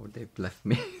 Or they've left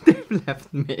me? They've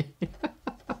left me.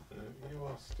 You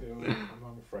are still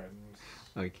among friends.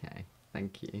 Okay,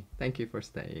 thank you. Thank you for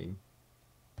staying.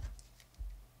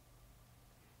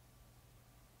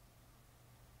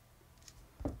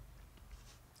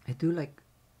 I do like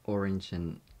orange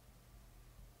and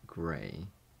grey.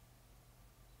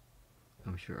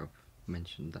 I'm sure I've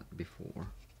mentioned that before.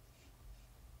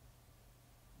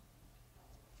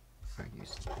 Are you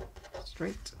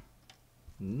straight?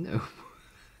 No,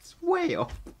 it's way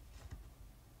off.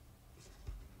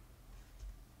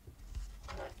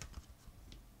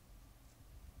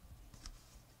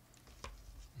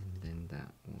 And then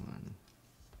that one.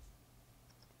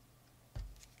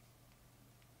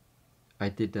 I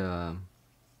did a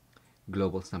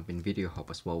global stamping video hop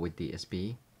as well with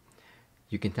DSP.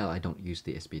 You can tell I don't use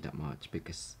DSP that much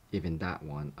because even that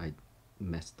one I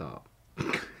messed up.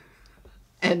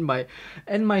 and my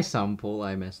sample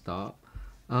I messed up.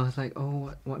 I was like,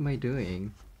 oh, what am I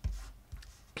doing?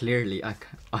 Clearly I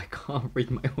can't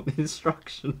read my own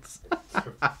instructions.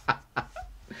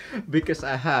 Because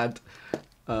I had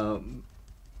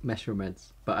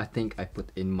measurements, but I think I put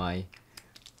in my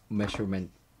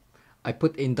measurement. I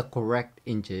put in the correct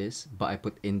inches, but I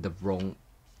put in the wrong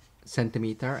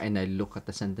centimeter, and I look at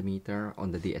the centimeter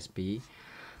on the DSP,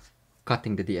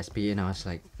 cutting the DSP, and I was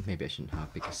like, maybe I shouldn't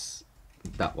have, because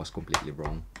that was completely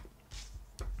wrong.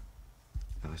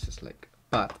 I was just like,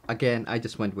 but again, I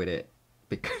just went with it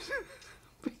because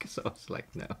because I was like,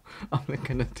 no, I'm not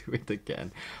gonna do it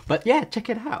again. But yeah, check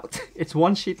it out. It's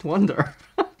one sheet wonder.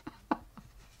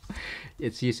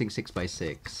 It's using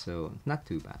 6x6, so not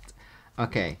too bad.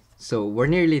 Okay, so we're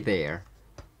nearly there.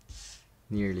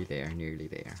 Nearly there, nearly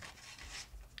there.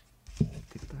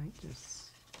 Did I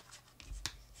just...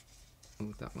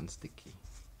 Oh, that one's sticky.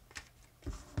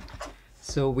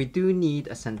 So we do need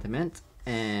a sentiment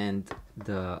and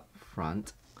the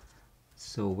front.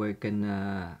 So we're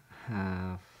gonna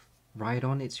have... Right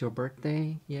on, it's your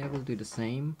birthday. Yeah, we'll do the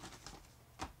same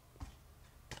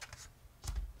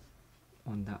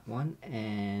on that one.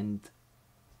 And...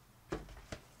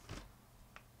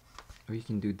 Or you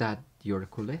can do that, you're the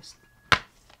coolest.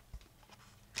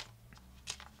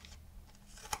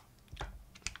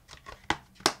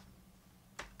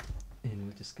 And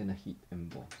we're just gonna heat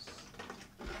emboss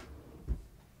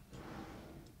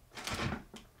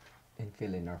and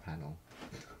fill in our panel.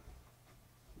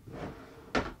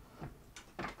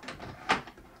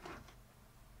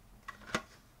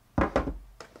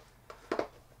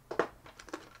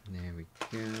 There we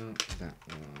go, that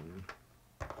one.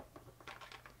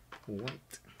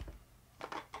 White.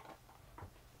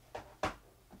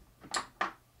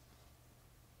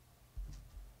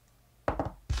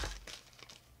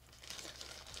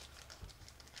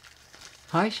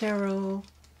 Hi, Cheryl.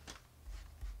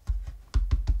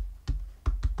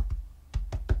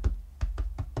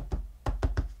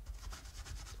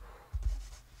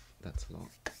 That's a lot.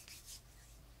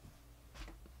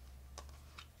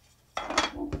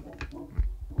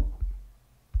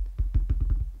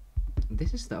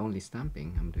 This is the only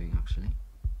stamping I'm doing, actually.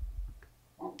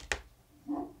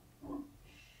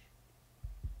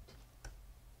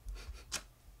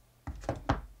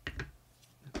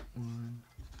 That one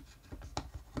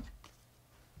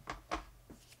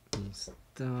is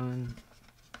done.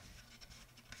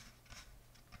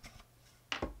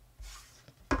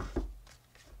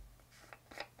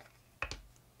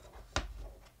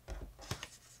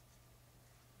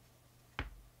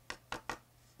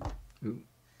 Ooh,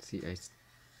 see,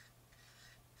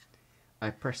 I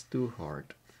pressed too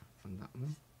hard on that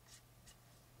one.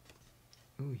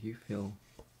 Oh, you feel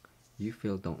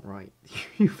don't write.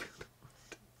 You feel don't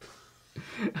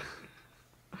write.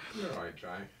 You're right,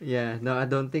 Jay. Yeah, no, I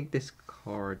don't think this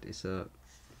card is a...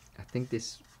 I think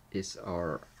this is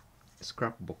our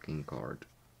scrapbooking card.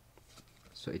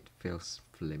 So it feels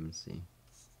flimsy.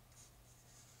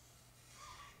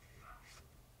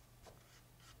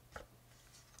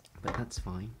 But that's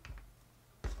fine.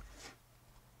 There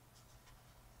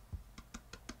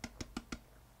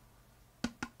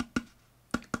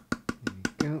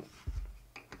we go.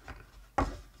 Put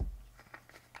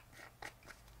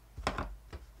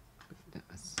that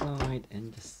aside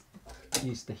and just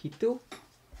use the heat tool.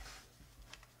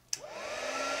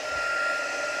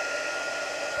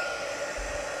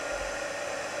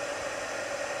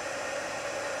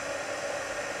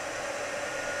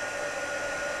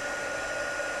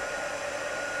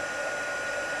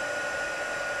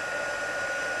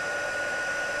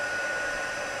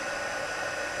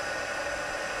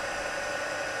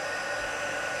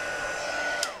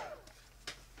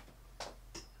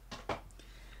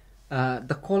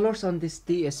 The colors on this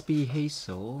DSP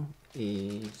Hazel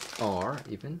are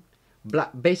even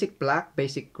basic black,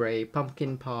 basic gray,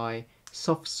 pumpkin pie,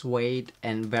 soft suede,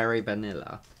 and very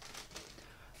vanilla.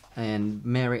 And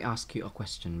Mary asked you a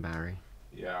question, Barry.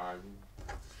 Yeah, I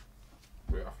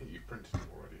think you've printed them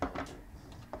already, haven't you?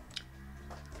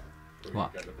 When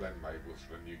What? you get the blend labels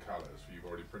for the new colours, you've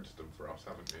already printed them for us,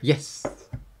 haven't you? Yes.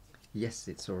 Yes,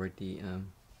 it's already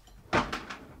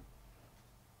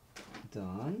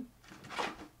done.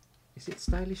 Is it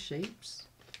stylish shapes?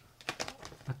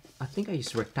 I think I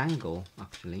use rectangle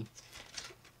actually.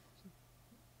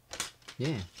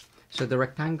 Yeah. So the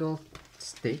rectangle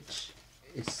stitch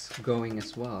is going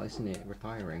as well, isn't it?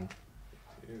 Retiring.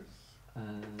 It is.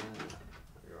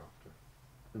 You're after.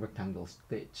 The rectangle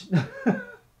stitch.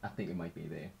 I think it might be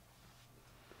there.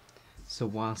 So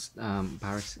whilst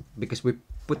Paris, because we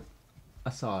put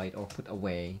aside or put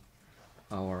away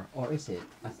our, or is it?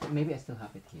 Maybe I still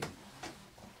have it here.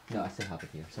 No, I still have it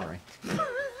here. Sorry.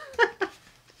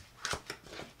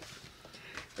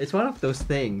 It's one of those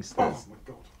things. Oh That's, my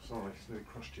god! Sorry, it's nearly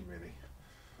crushed you, Minnie.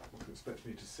 I wasn't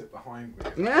expecting you to sit behind me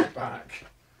and go back.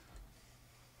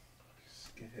 You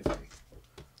scared me.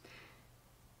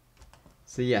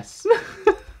 so yes.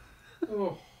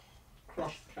 Oh,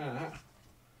 crushed cat.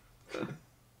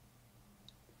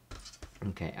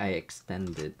 Okay, I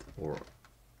extended, or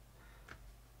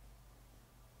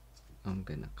I'm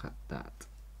gonna cut that.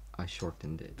 I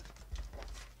shortened it.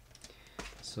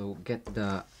 So get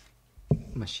the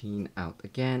machine out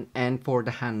again, and for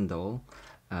the handle,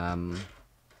 I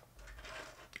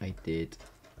did.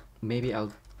 Maybe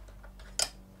I'll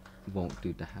won't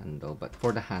do the handle, but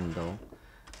for the handle,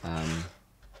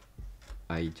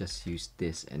 I just used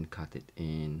this and cut it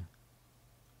in.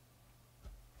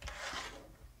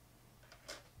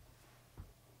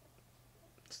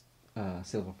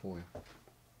 Silver foil.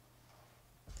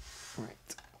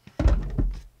 Right.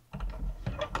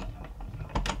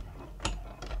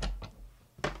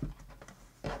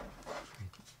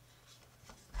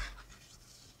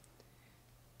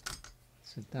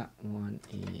 So that one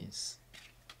is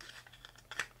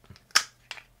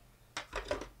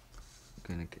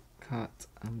gonna get cut.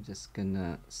 I'm just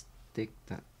gonna stick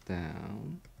that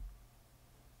down.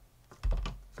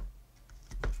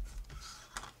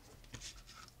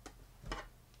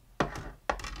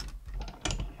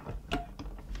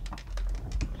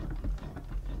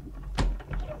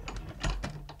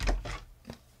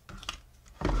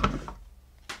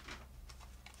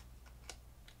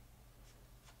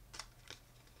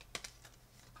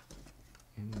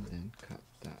 And then cut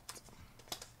that.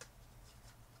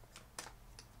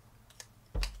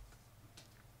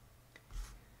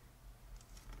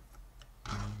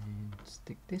 And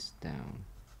stick this down.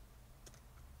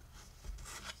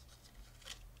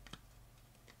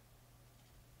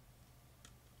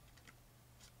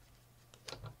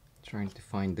 Trying to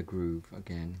find the groove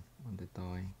again on the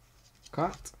die.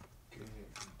 Cut! Get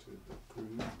into the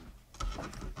groove.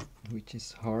 Which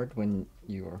is hard when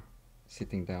you're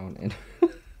sitting down and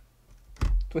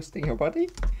twisting your body.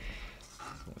 So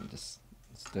I just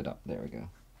stood up. There we go.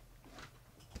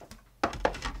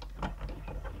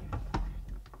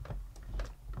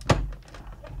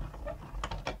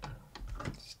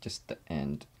 It's just the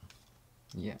end.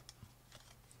 Yeah.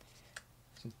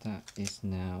 So that is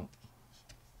now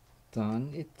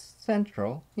done. It's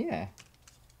central. Yeah.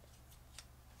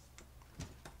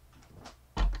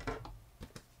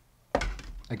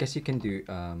 I guess you can do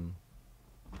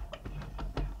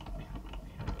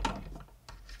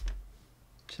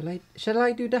shall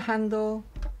I do the handle?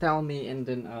 Tell me, and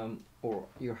then or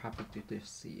you're happy to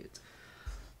just see it.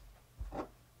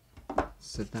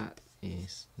 So that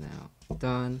is now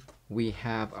done. We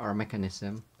have our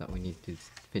mechanism that we need to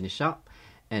finish up,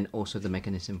 and also the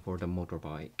mechanism for the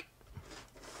motorbike.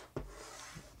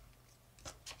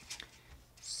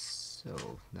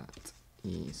 So that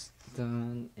is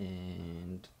done.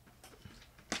 And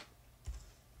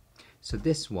so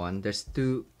this one, there's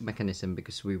two mechanisms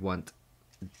because we want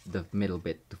the middle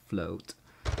bit to float.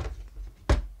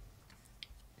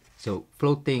 So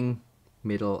floating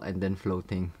middle and then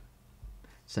floating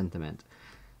sentiment.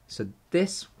 So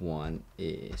this one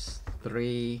is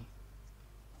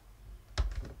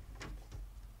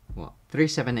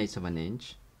 3/7/8 of an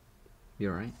inch.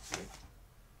 You're right.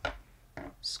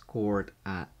 Scored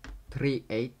at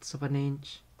 3/8 of an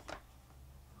inch.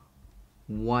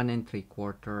 1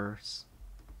 3/4.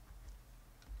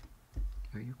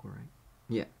 Are you correct?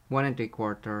 Yeah, 1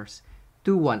 3/4,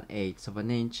 2 1/8 of an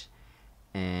inch,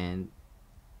 and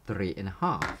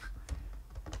 3.5.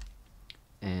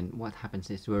 And what happens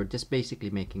is we're just basically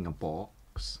making a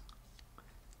box,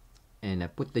 and I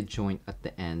put the joint at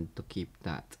the end to keep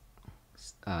that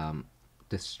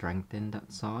to strengthen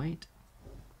that side.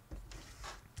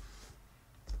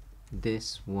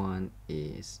 This one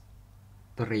is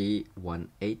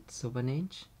 3/1/8 of an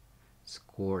inch,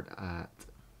 scored at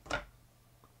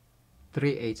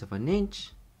 3/8 of an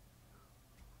inch,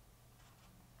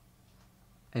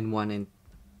 and 1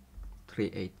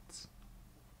 3/8,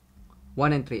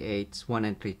 1 3/8,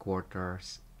 1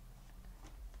 3/4,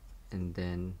 and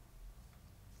then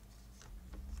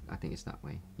I think it's that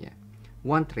way, yeah,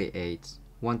 1 3/8,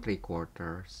 1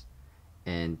 3/4,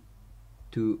 and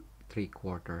 2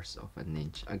 3/4 of an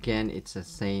inch. Again, it's the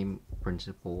same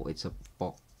principle. It's a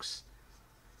box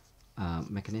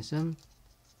mechanism,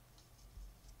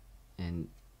 and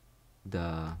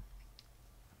the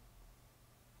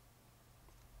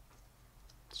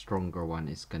stronger one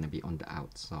is going to be on the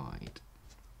outside.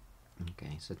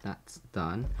 Okay, so that's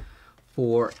done.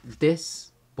 For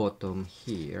this bottom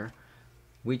here,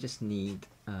 we just need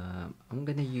I'm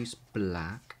gonna use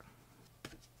black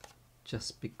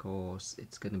just because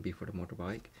it's gonna be for the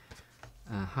motorbike.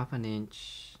 1/2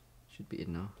 inch should be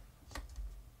enough.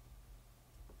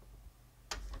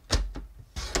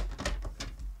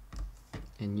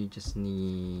 And you just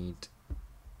need,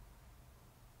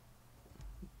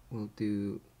 we'll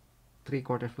do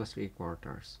 3/4 plus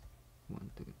 3/4.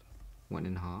 1, 2,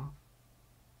 1.5.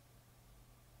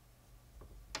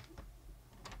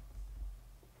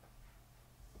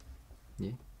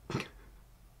 Yeah.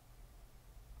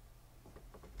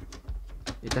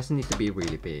 It doesn't need to be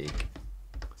really big.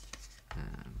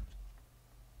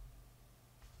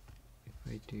 If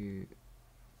I do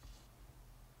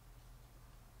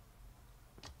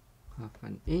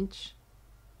 1/2 inch,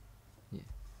 yeah,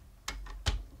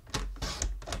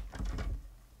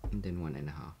 and then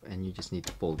 1.5, and you just need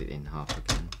to fold it in half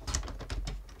again.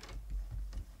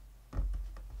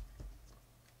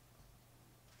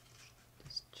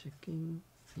 Just checking,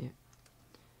 yeah.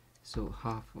 So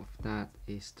half of that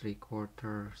is 3/4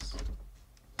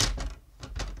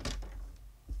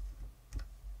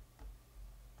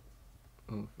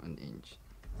 of an inch.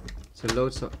 So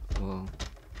loads of, well,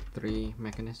 3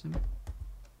 mechanism.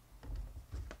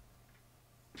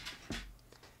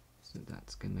 So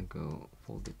that's gonna go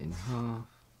fold it in half,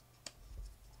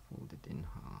 fold it in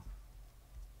half.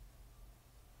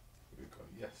 We've got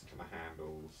yes to the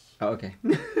handles. Oh, okay.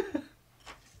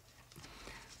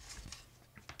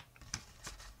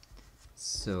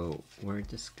 So we're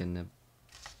just gonna,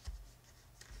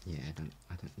 yeah,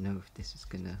 I don't know if this is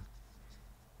gonna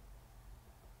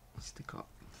stick up.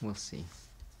 We'll see.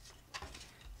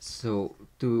 So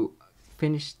to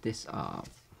finish this up,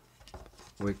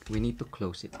 we need to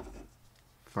close it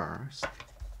first.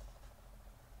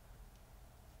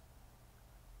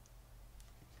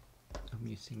 I'm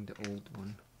using the old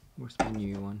one. Where's my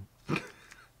new one?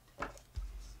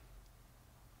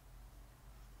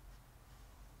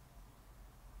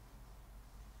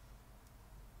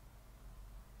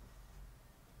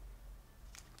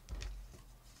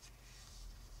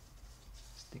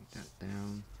 Stick that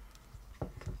down.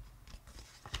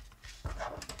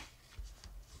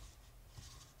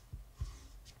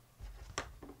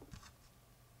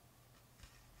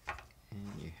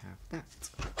 And you have that.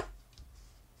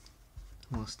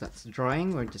 Whilst that's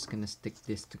drying, we're just gonna stick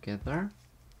this together.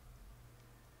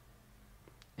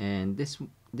 And this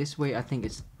way, I think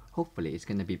it's, hopefully it's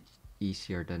gonna be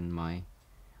easier than my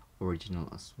original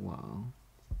as well.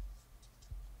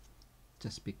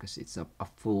 Just because it's a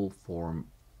full form.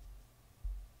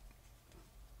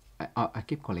 I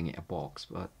keep calling it a box,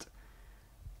 but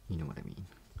you know what I mean.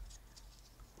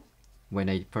 When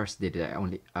I first did it,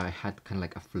 I had kind of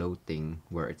like a floating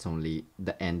where it's only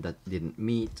the end that didn't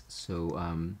meet, so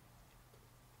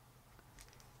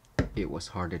it was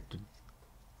harder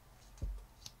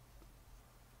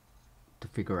to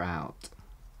figure out,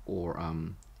 or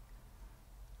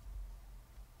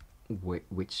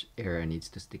which area needs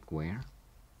to stick where.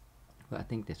 But I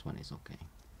think this one is okay.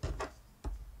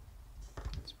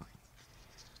 That's fine.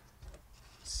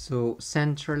 So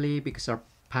centrally, because our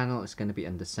panel is going to be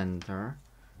in the center,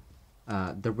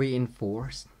 the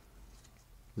reinforced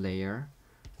layer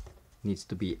needs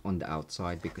to be on the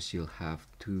outside because you'll have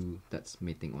 2 that's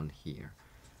meeting on here.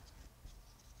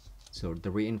 So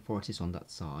the reinforced is on that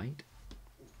side.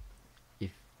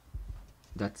 If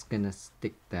that's gonna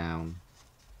stick down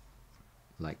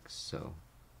like so.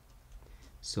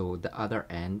 So the other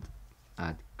end,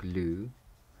 add glue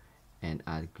and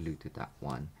add glue to that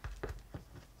one.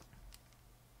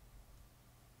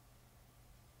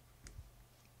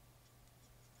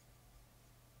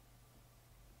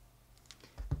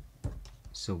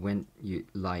 So when you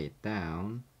lie it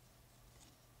down,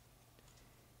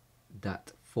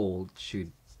 that fold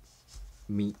should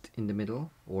meet in the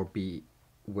middle, or be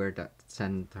where that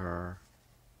center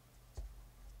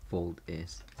fold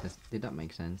is. Did that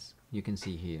make sense? You can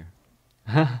see here.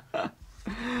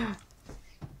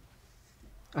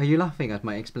 Are you laughing at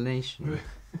my explanation?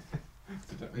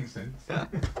 Did that make sense?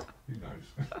 Who knows?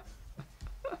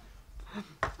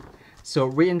 So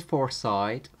reinforce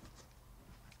side,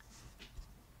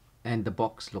 and the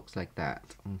box looks like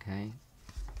that. Okay,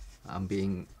 I'm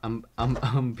being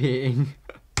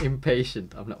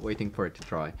impatient. I'm not waiting for it to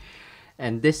dry.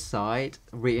 And this side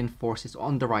reinforces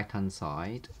on the right hand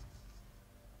side.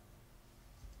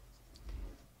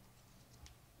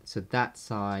 So that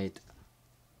side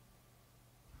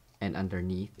and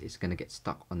underneath is gonna get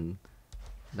stuck on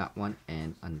that one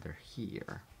and under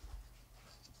here.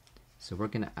 So we're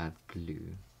gonna add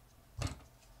glue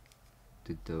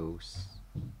to those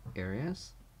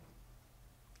areas.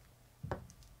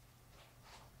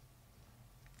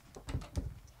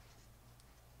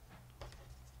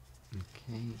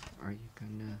 Okay, are you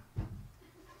gonna...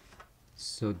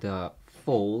 So the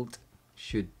fold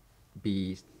should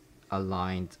be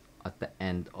aligned at the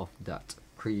end of that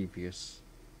previous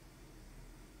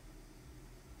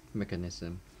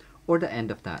mechanism, or the end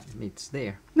of that, it's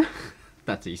there.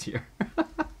 That's easier.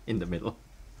 In the middle.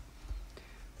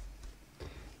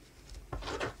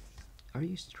 Are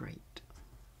you straight?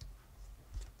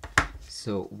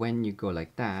 So when you go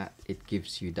like that, it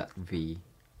gives you that V.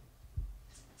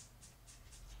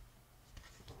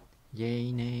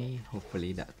 Yay, nay.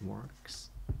 Hopefully that works.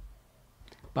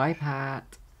 Bye,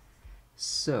 Pat.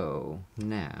 So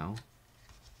now,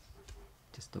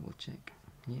 just double check.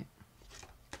 Yeah.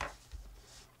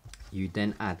 You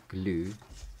then add glue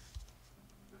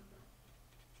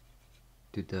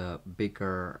to the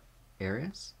bigger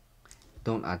areas.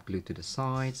 Don't add glue to the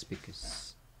sides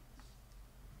because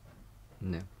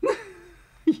no,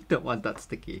 you don't want that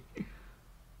sticky.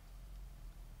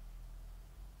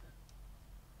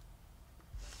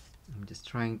 I'm just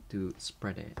trying to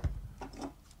spread it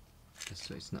just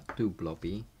so it's not too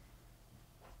blobby.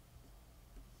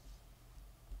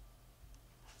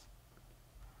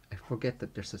 I forget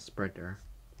that there's a spreader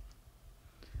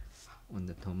on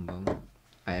the tombow.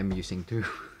 I am using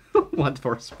one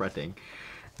for spreading,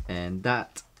 and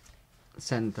that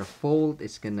center fold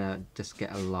is gonna just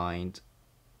get aligned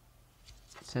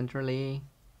centrally,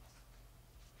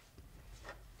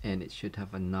 and it should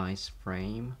have a nice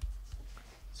frame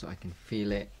so I can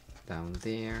feel it down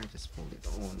there. Just fold it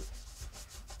on.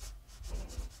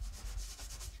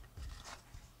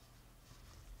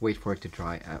 Wait for it to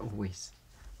dry. I always,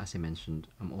 as I mentioned,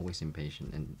 I'm always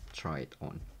impatient and try it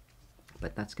on.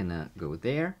 But that's gonna go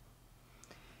there.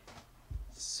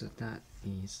 So that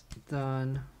is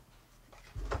done.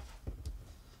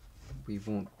 We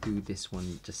won't do this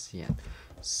one just yet.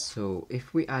 So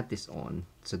if we add this on,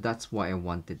 so that's why I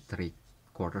wanted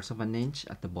 3/4 of an inch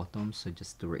at the bottom. So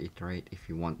just to reiterate, if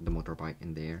you want the motorbike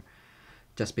in there,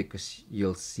 just because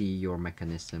you'll see your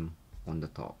mechanism on the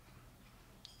top.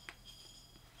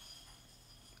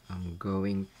 I'm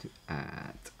going to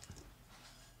add,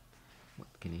 what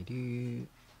can I do?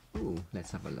 Ooh,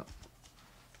 let's have a look.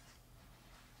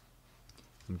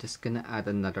 I'm just gonna add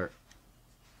another,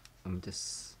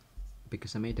 because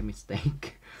I made a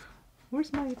mistake.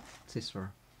 Where's my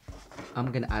scissor?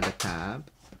 I'm gonna add a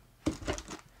tab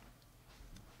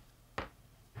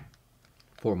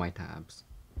for my tabs.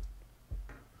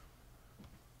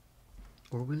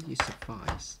 Or will you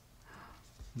suffice?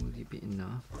 Will you be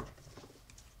enough?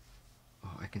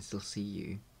 Oh, I can still see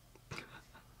you.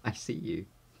 I see you.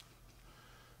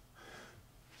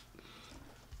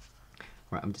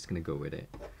 Right, I'm just gonna go with it.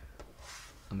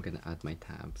 I'm gonna add my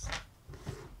tabs.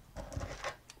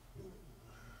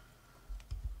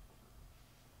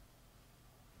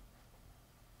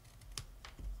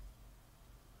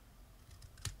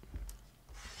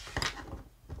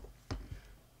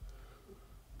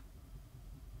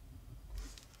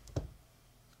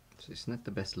 So it's not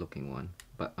the best looking one,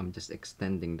 but I'm just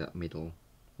extending that middle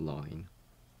line.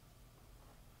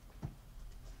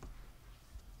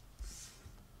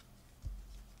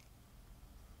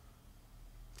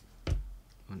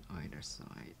 On either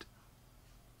side.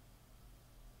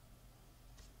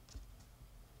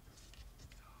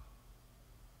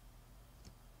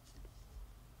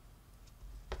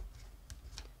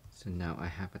 So now I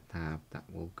have a tab that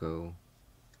will go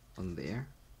on there.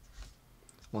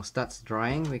 Whilst that's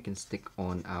drying, we can stick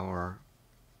on our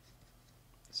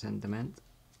sentiment.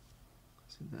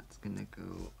 So that's gonna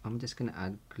go, I'm just gonna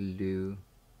add glue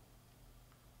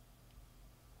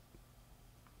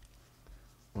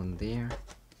on there.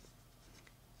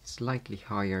 Slightly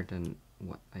higher than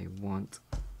what I want.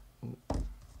 Oh.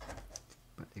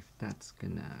 But if that's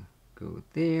gonna go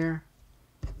there,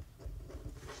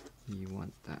 you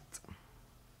want that.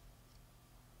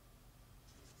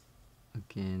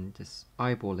 Again, just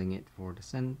eyeballing it for the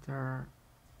center.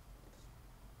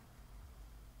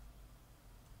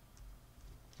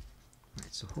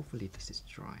 Right, so hopefully this is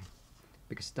dry,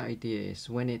 because the idea is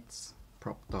when it's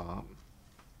propped up,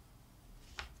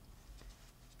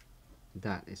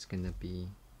 that is gonna be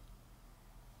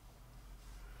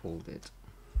folded.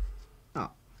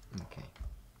 Oh, okay.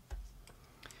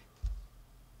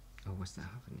 Oh, what's that,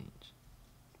 half an inch?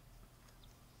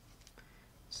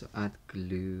 So add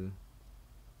glue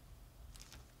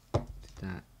to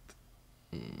that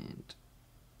and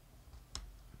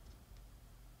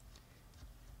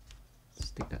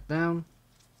stick that down.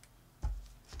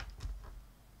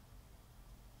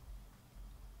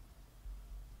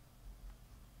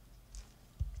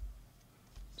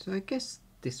 So I guess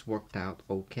this worked out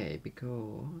okay,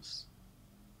 because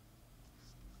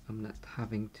I'm not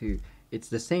having to, it's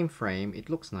the same frame, it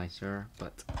looks nicer,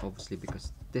 but obviously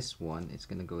because this one is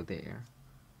gonna go there.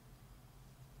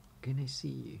 Can I see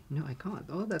you? No, I can't.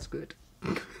 Oh, that's good.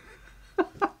 Can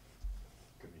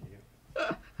you hear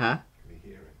it? Huh? Can you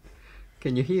hear it?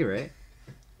 Can you hear it?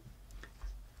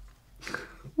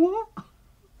 What? I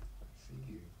see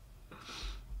you.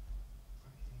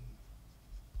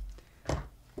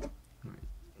 Right.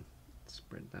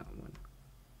 Spread that one.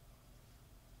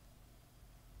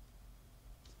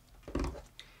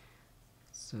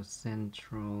 So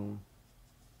central,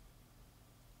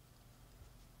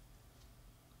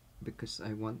 because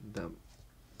I want the,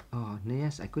 oh no,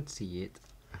 yes, I could see it.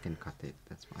 I can cut it,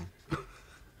 that's fine.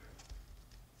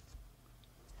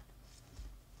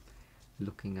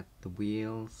 Looking at the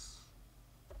wheels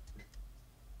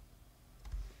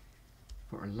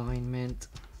for alignment,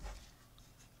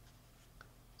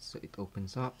 so it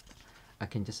opens up. I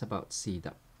can just about see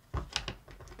that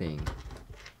thing,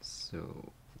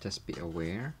 so just be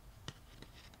aware.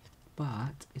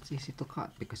 But it's easy to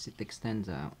cut because it extends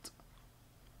out.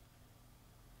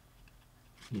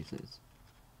 Jesus.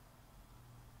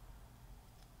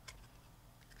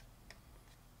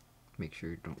 Make sure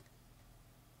you don't.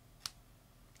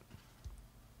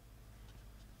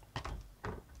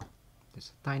 There's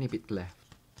a tiny bit left.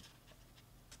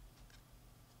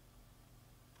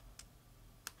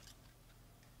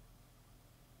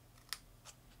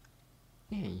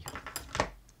 Yay.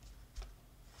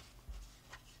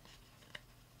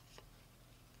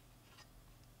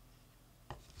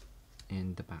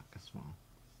 And the back as well.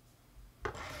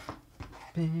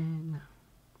 Pen.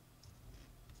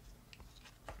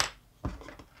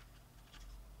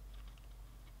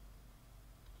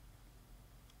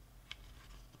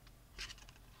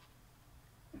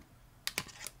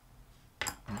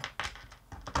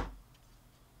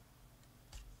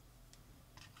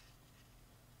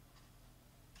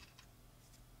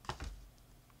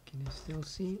 Can you still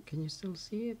see it? Can you still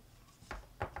see it?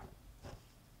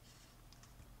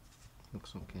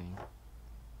 Looks okay.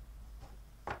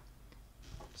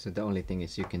 So the only thing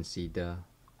is you can see the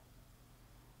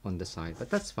on the side, but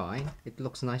that's fine. It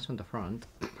looks nice on the front.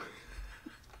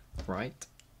 Right?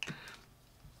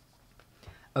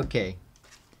 Okay.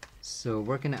 So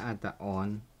we're gonna add that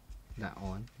on.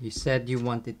 You said you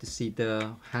wanted to see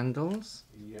the handles?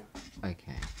 Yeah.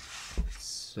 Okay.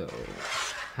 So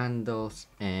handles,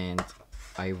 and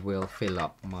I will fill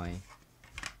up my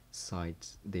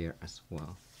sides there as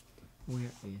well.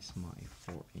 Where is my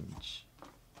 4-inch?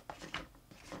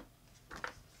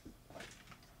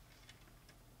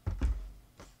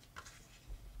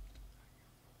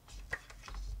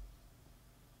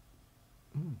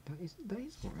 That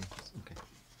is 4 inches. Okay.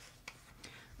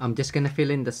 I'm just gonna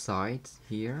fill in the sides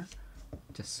here,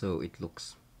 just so it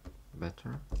looks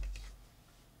better.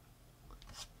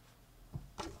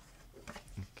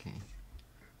 Okay.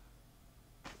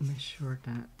 Measure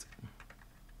that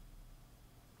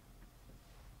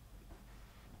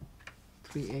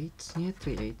 3/8. Yeah,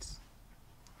 3/8.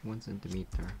 1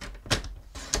 centimeter. I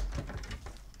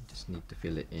just need to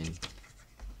fill it in.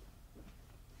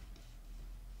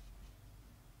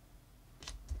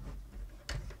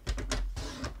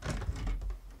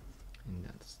 And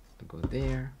that's to go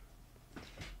there.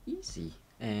 Easy.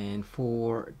 And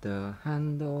for the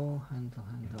handle,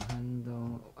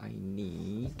 I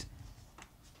need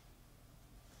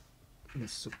the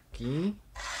Suki.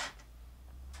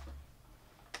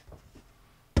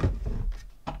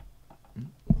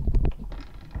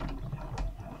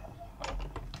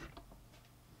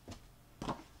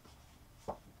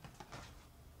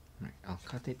 Right, I'll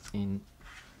cut it in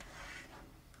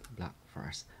black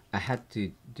first. I had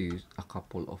to do a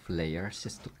couple of layers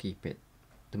just to keep it,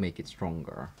 to make it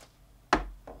stronger.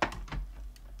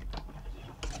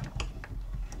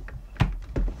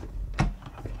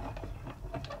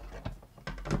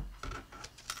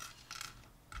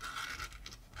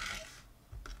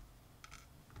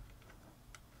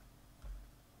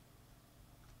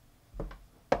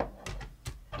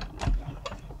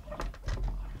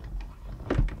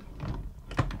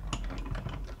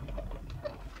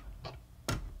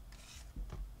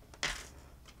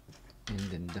 And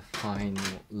then the final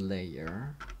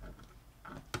layer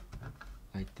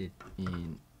I did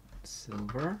in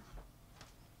silver.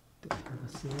 Do I have a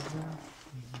silver?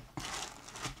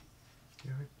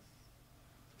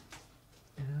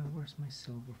 Where's my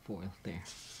silver foil? There.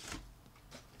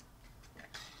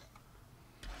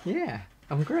 Yeah,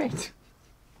 I'm great.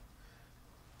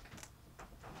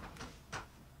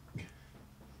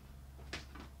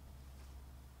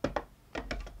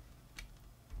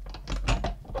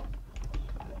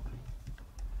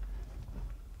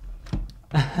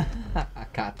 A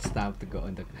cat stamp to go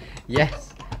on the...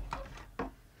 Yes!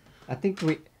 I think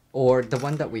we... Or the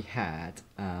one that we had,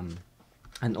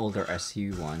 an older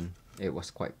SU one, it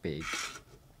was quite big.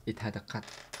 It had a cut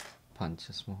punch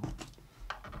as well.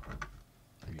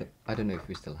 I don't know if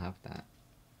we still have that.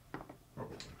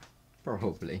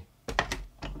 Probably.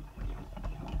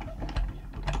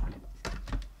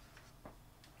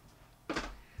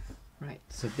 Right,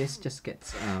 so this just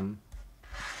gets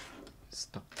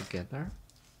stuck together.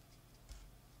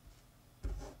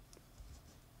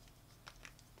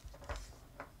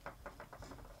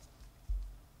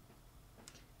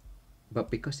 But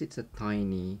because it's a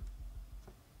tiny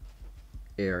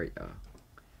area,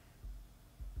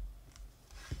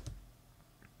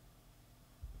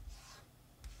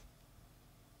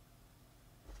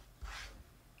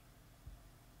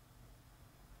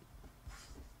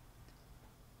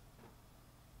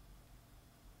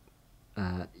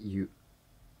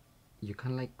 you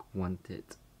kind of like want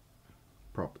it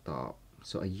propped up.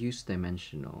 So I used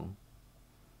dimensional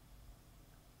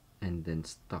and then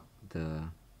stuck the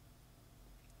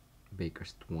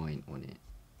baker's twine on it.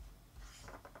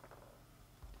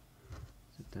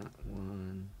 So that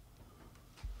one.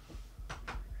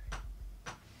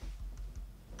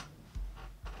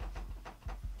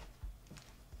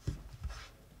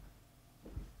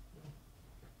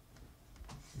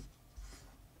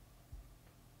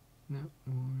 That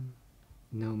one.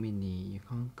 No, Minnie, you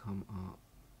can't come up.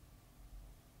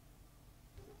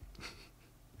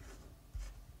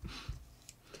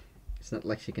 It's not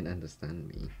like she can understand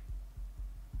me.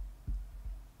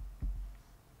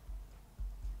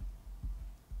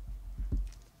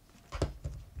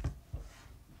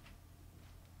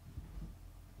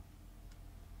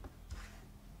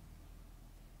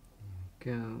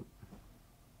 There we go.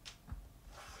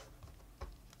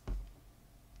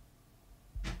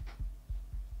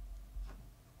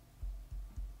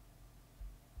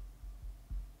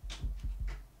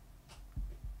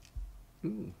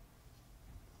 Ooh.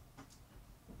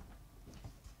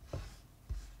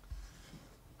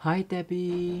 Hi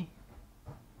Debbie.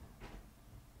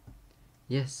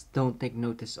 Yes, don't take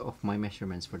notice of my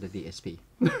measurements for the DSP.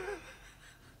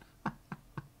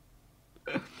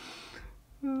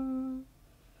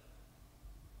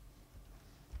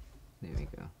 There we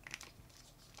go.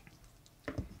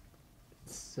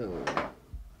 So,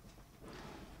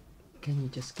 can you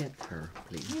just get her,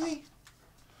 please? Really?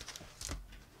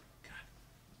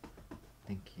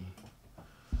 Thank you.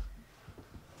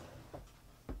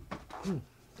 Ooh,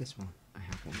 this one. I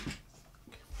have one.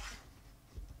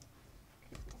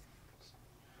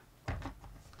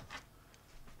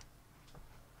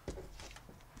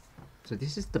 So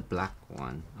this is the black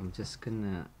one. I'm just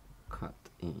gonna cut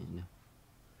in.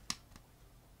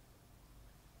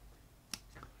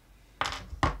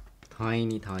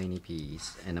 Tiny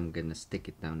piece, and I'm gonna stick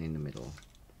it down in the middle.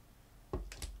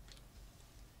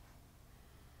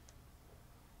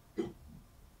 That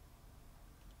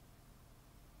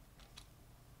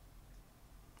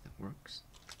works.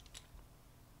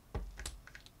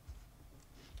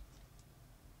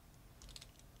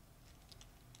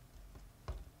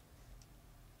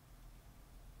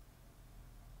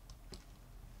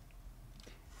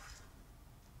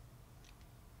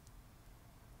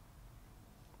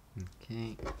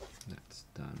 Okay, that's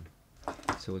done.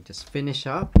 So we'll just finish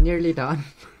up. Nearly done.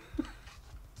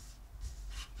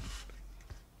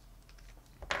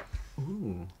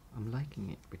 Ooh, I'm liking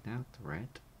it without the red.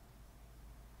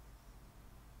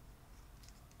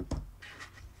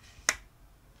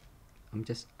 I'm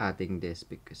just adding this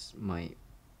because my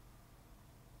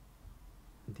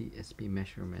DSP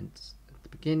measurements the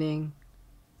beginning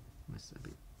was a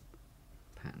bit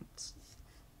pants,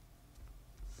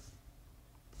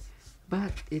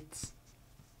 but it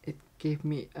gave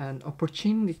me an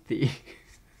opportunity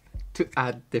to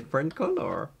add different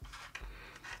color.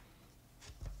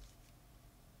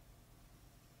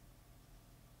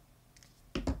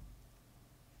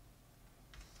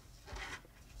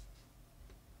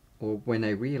 Or when I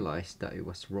realized that it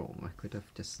was wrong, I could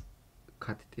have just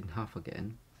cut it in half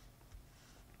again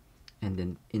and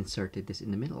then inserted this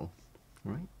in the middle,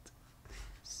 right?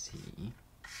 See.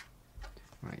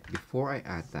 Right, before I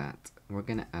add that, we're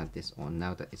gonna add this on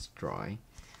now that it's dry.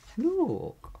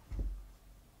 Look!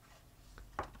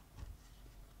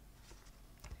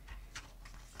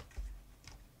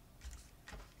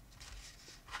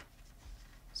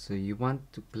 So you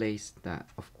want to place that,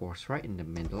 of course, right in the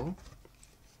middle.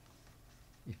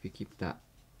 If you keep that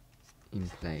in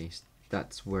place,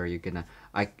 that's where you're gonna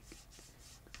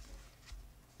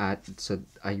add, so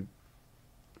I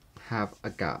have a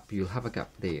gap, you'll have a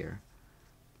gap there,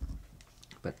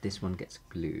 but this one gets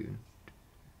glued.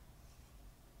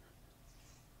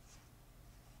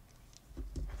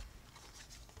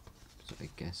 So I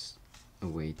guess a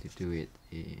way to do it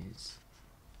is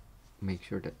make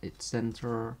sure that it's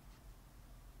center,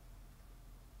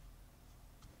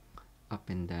 up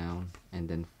and down, and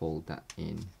then fold that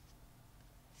in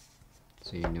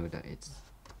so you know that it's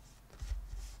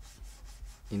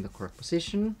in the correct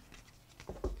position,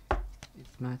 it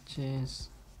matches,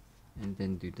 and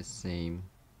then do the same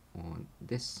on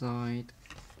this side.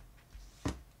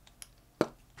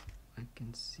 I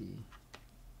can see,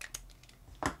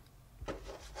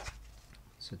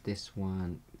 so this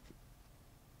one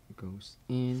goes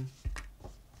in,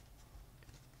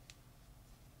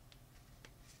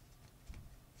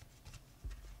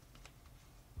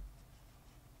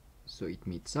 so it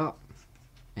meets up,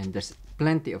 and there's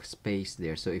plenty of space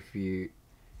there, so if you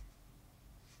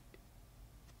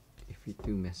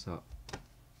do mess up,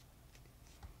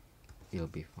 it'll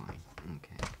be fine.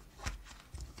 Okay,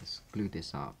 just glue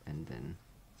this up and then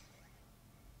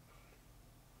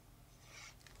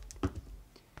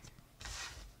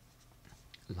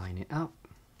line it up,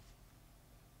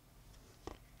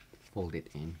 fold it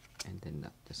in, and then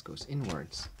that just goes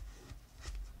inwards.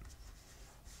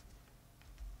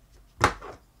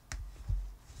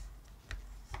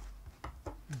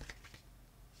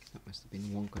 That must have been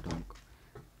wonka donk.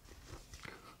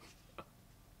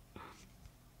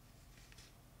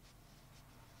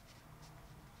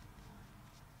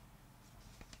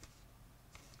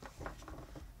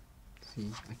 See,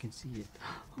 I can see it.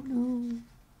 Oh no!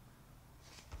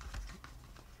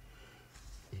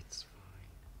 It's fine.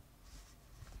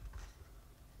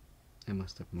 I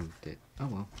must have moved it. Oh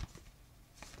well.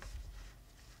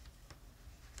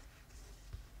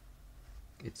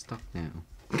 It's stuck now.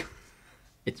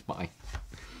 It's fine.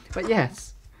 But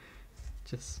yes,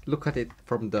 just look at it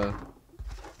from the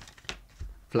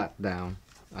flat down.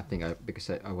 I think because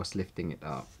I was lifting it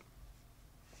up.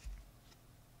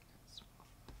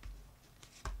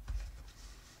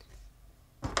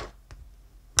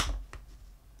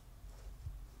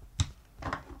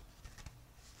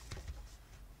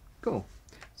 Cool.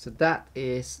 So that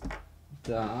is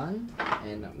done,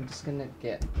 and I'm just gonna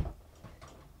get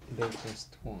baker's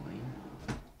twine.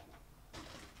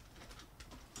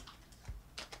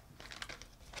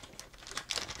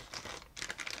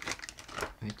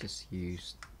 I just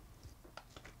used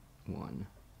one.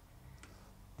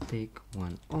 Take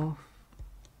one off.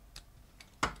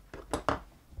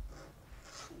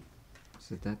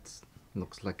 So that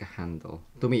looks like a handle.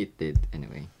 To me it did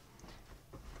anyway.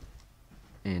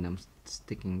 And I'm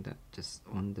sticking that just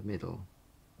on the middle.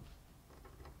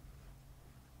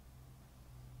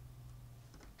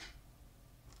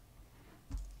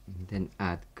 And then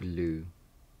add glue.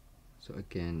 So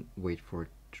again, wait for it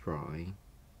to dry.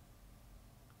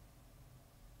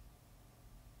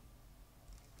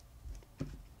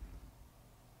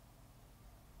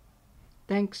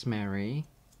 Thanks, Mary.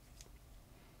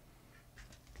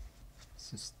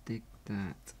 So stick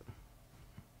that.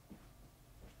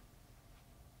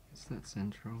 Is that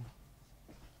central?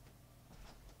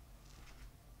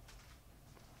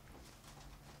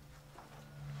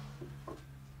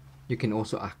 You can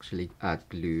also actually add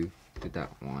glue to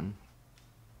that one,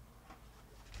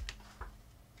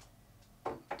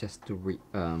 just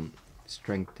to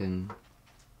strengthen.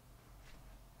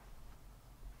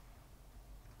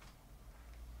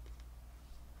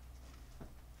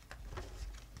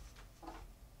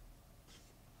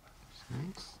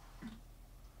 Nice.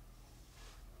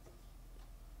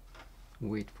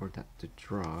 Wait for that to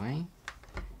dry,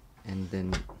 and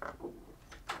then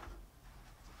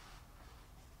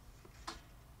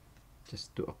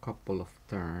just do a couple of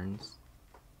turns.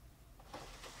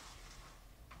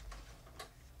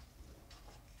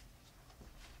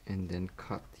 And then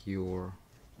cut your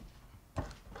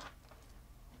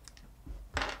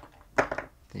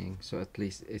thing, so at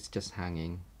least it's just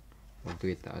hanging. We'll do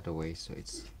it the other way so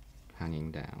it's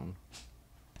hanging down.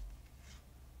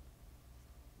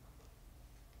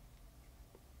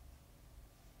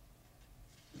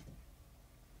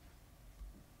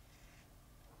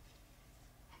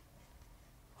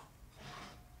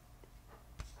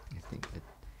 I think that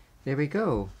there we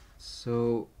go.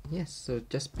 So yes, so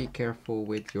just be careful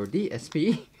with your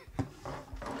DSP.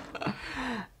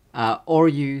 Or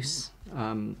use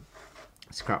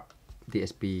scrap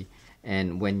DSP,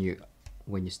 and when you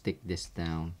stick this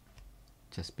down,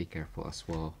 just be careful as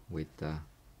well with that.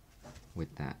 I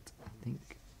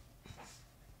think.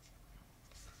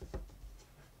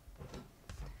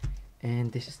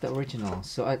 And this is the original.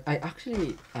 So I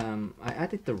actually I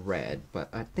added the red, but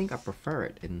I think I prefer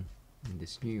it in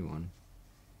this new one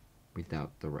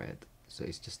without the red. So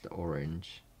it's just the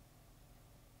orange.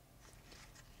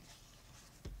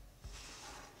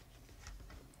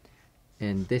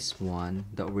 And this one,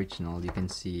 the original, you can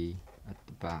see at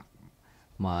the back,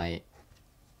 originally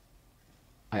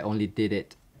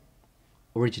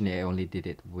I only did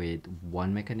it with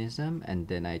one mechanism, and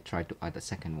then I tried to add a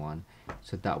second one.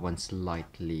 So that one's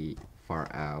slightly far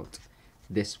out.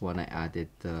 This one I added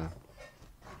the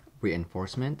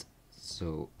reinforcement,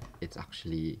 so it's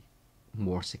actually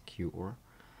more secure.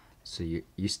 So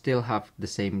you still have the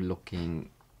same looking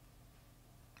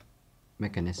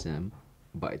mechanism,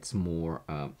 but it's more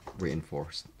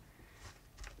reinforced.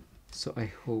 So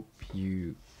I hope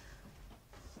you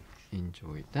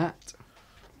enjoyed that.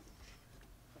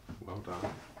 Well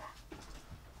done.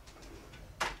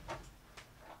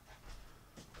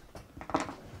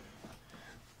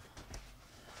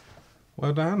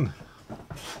 Well done.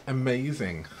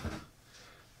 Amazing.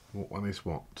 What one is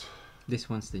what? This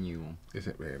one's the new one. Is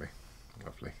it really?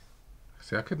 Lovely.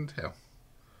 See, I couldn't tell.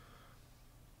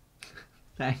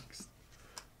 Thanks.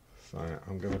 So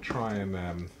I'm going to try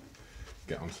and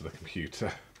get onto the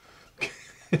computer.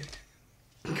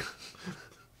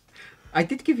 I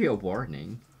did give you a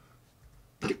warning.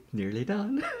 Nearly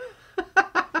done.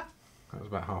 That was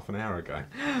about half an hour ago.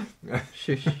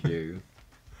 Shush you.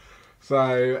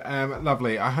 So,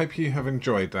 lovely. I hope you have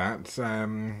enjoyed that.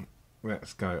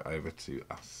 Let's go over to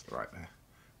us right there.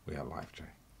 We are live, Jay.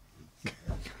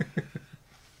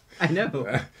 I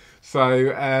know. So,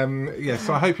 yeah,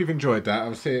 so I hope you've enjoyed that.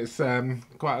 Obviously, it's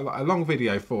quite a long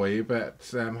video for you, but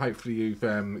hopefully you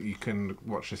can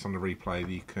watch this on the replay.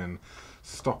 You can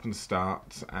stop and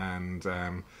start and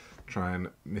try and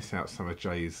miss out some of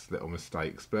Jay's little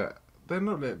mistakes, but they're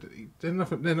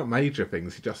not major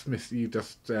things. You just miss. You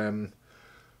just.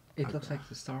 It looks like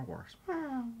the Star Wars.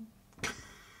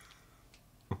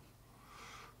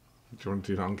 Do you want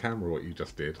to do that on camera? What you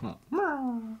just did?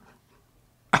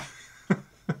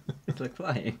 It's like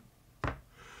flying.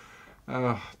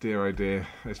 Oh dear, oh dear.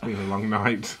 It's been a long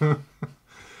night.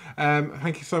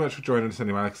 Thank you so much for joining us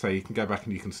anyway. Like I say, you can go back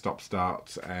and you can stop start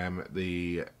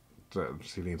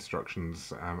see the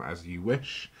instructions as you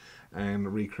wish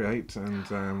and recreate,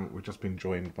 and we've just been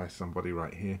joined by somebody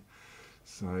right here.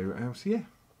 So yeah.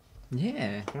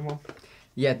 Yeah. Come on.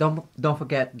 Yeah, don't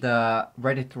forget the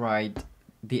Ready to Ride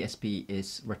DSP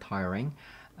is retiring,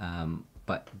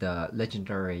 but the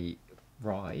Legendary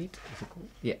Ride, is it called?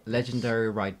 Yeah, Legendary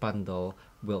Ride bundle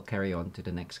will carry on to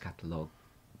the next catalog,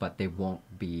 but they won't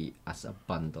be as a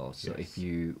bundle. So Yes. if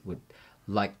you would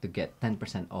like to get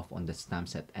 10% off on the stamp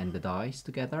set and the dies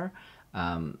together,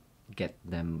 get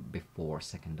them before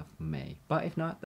 2nd of May. But if not,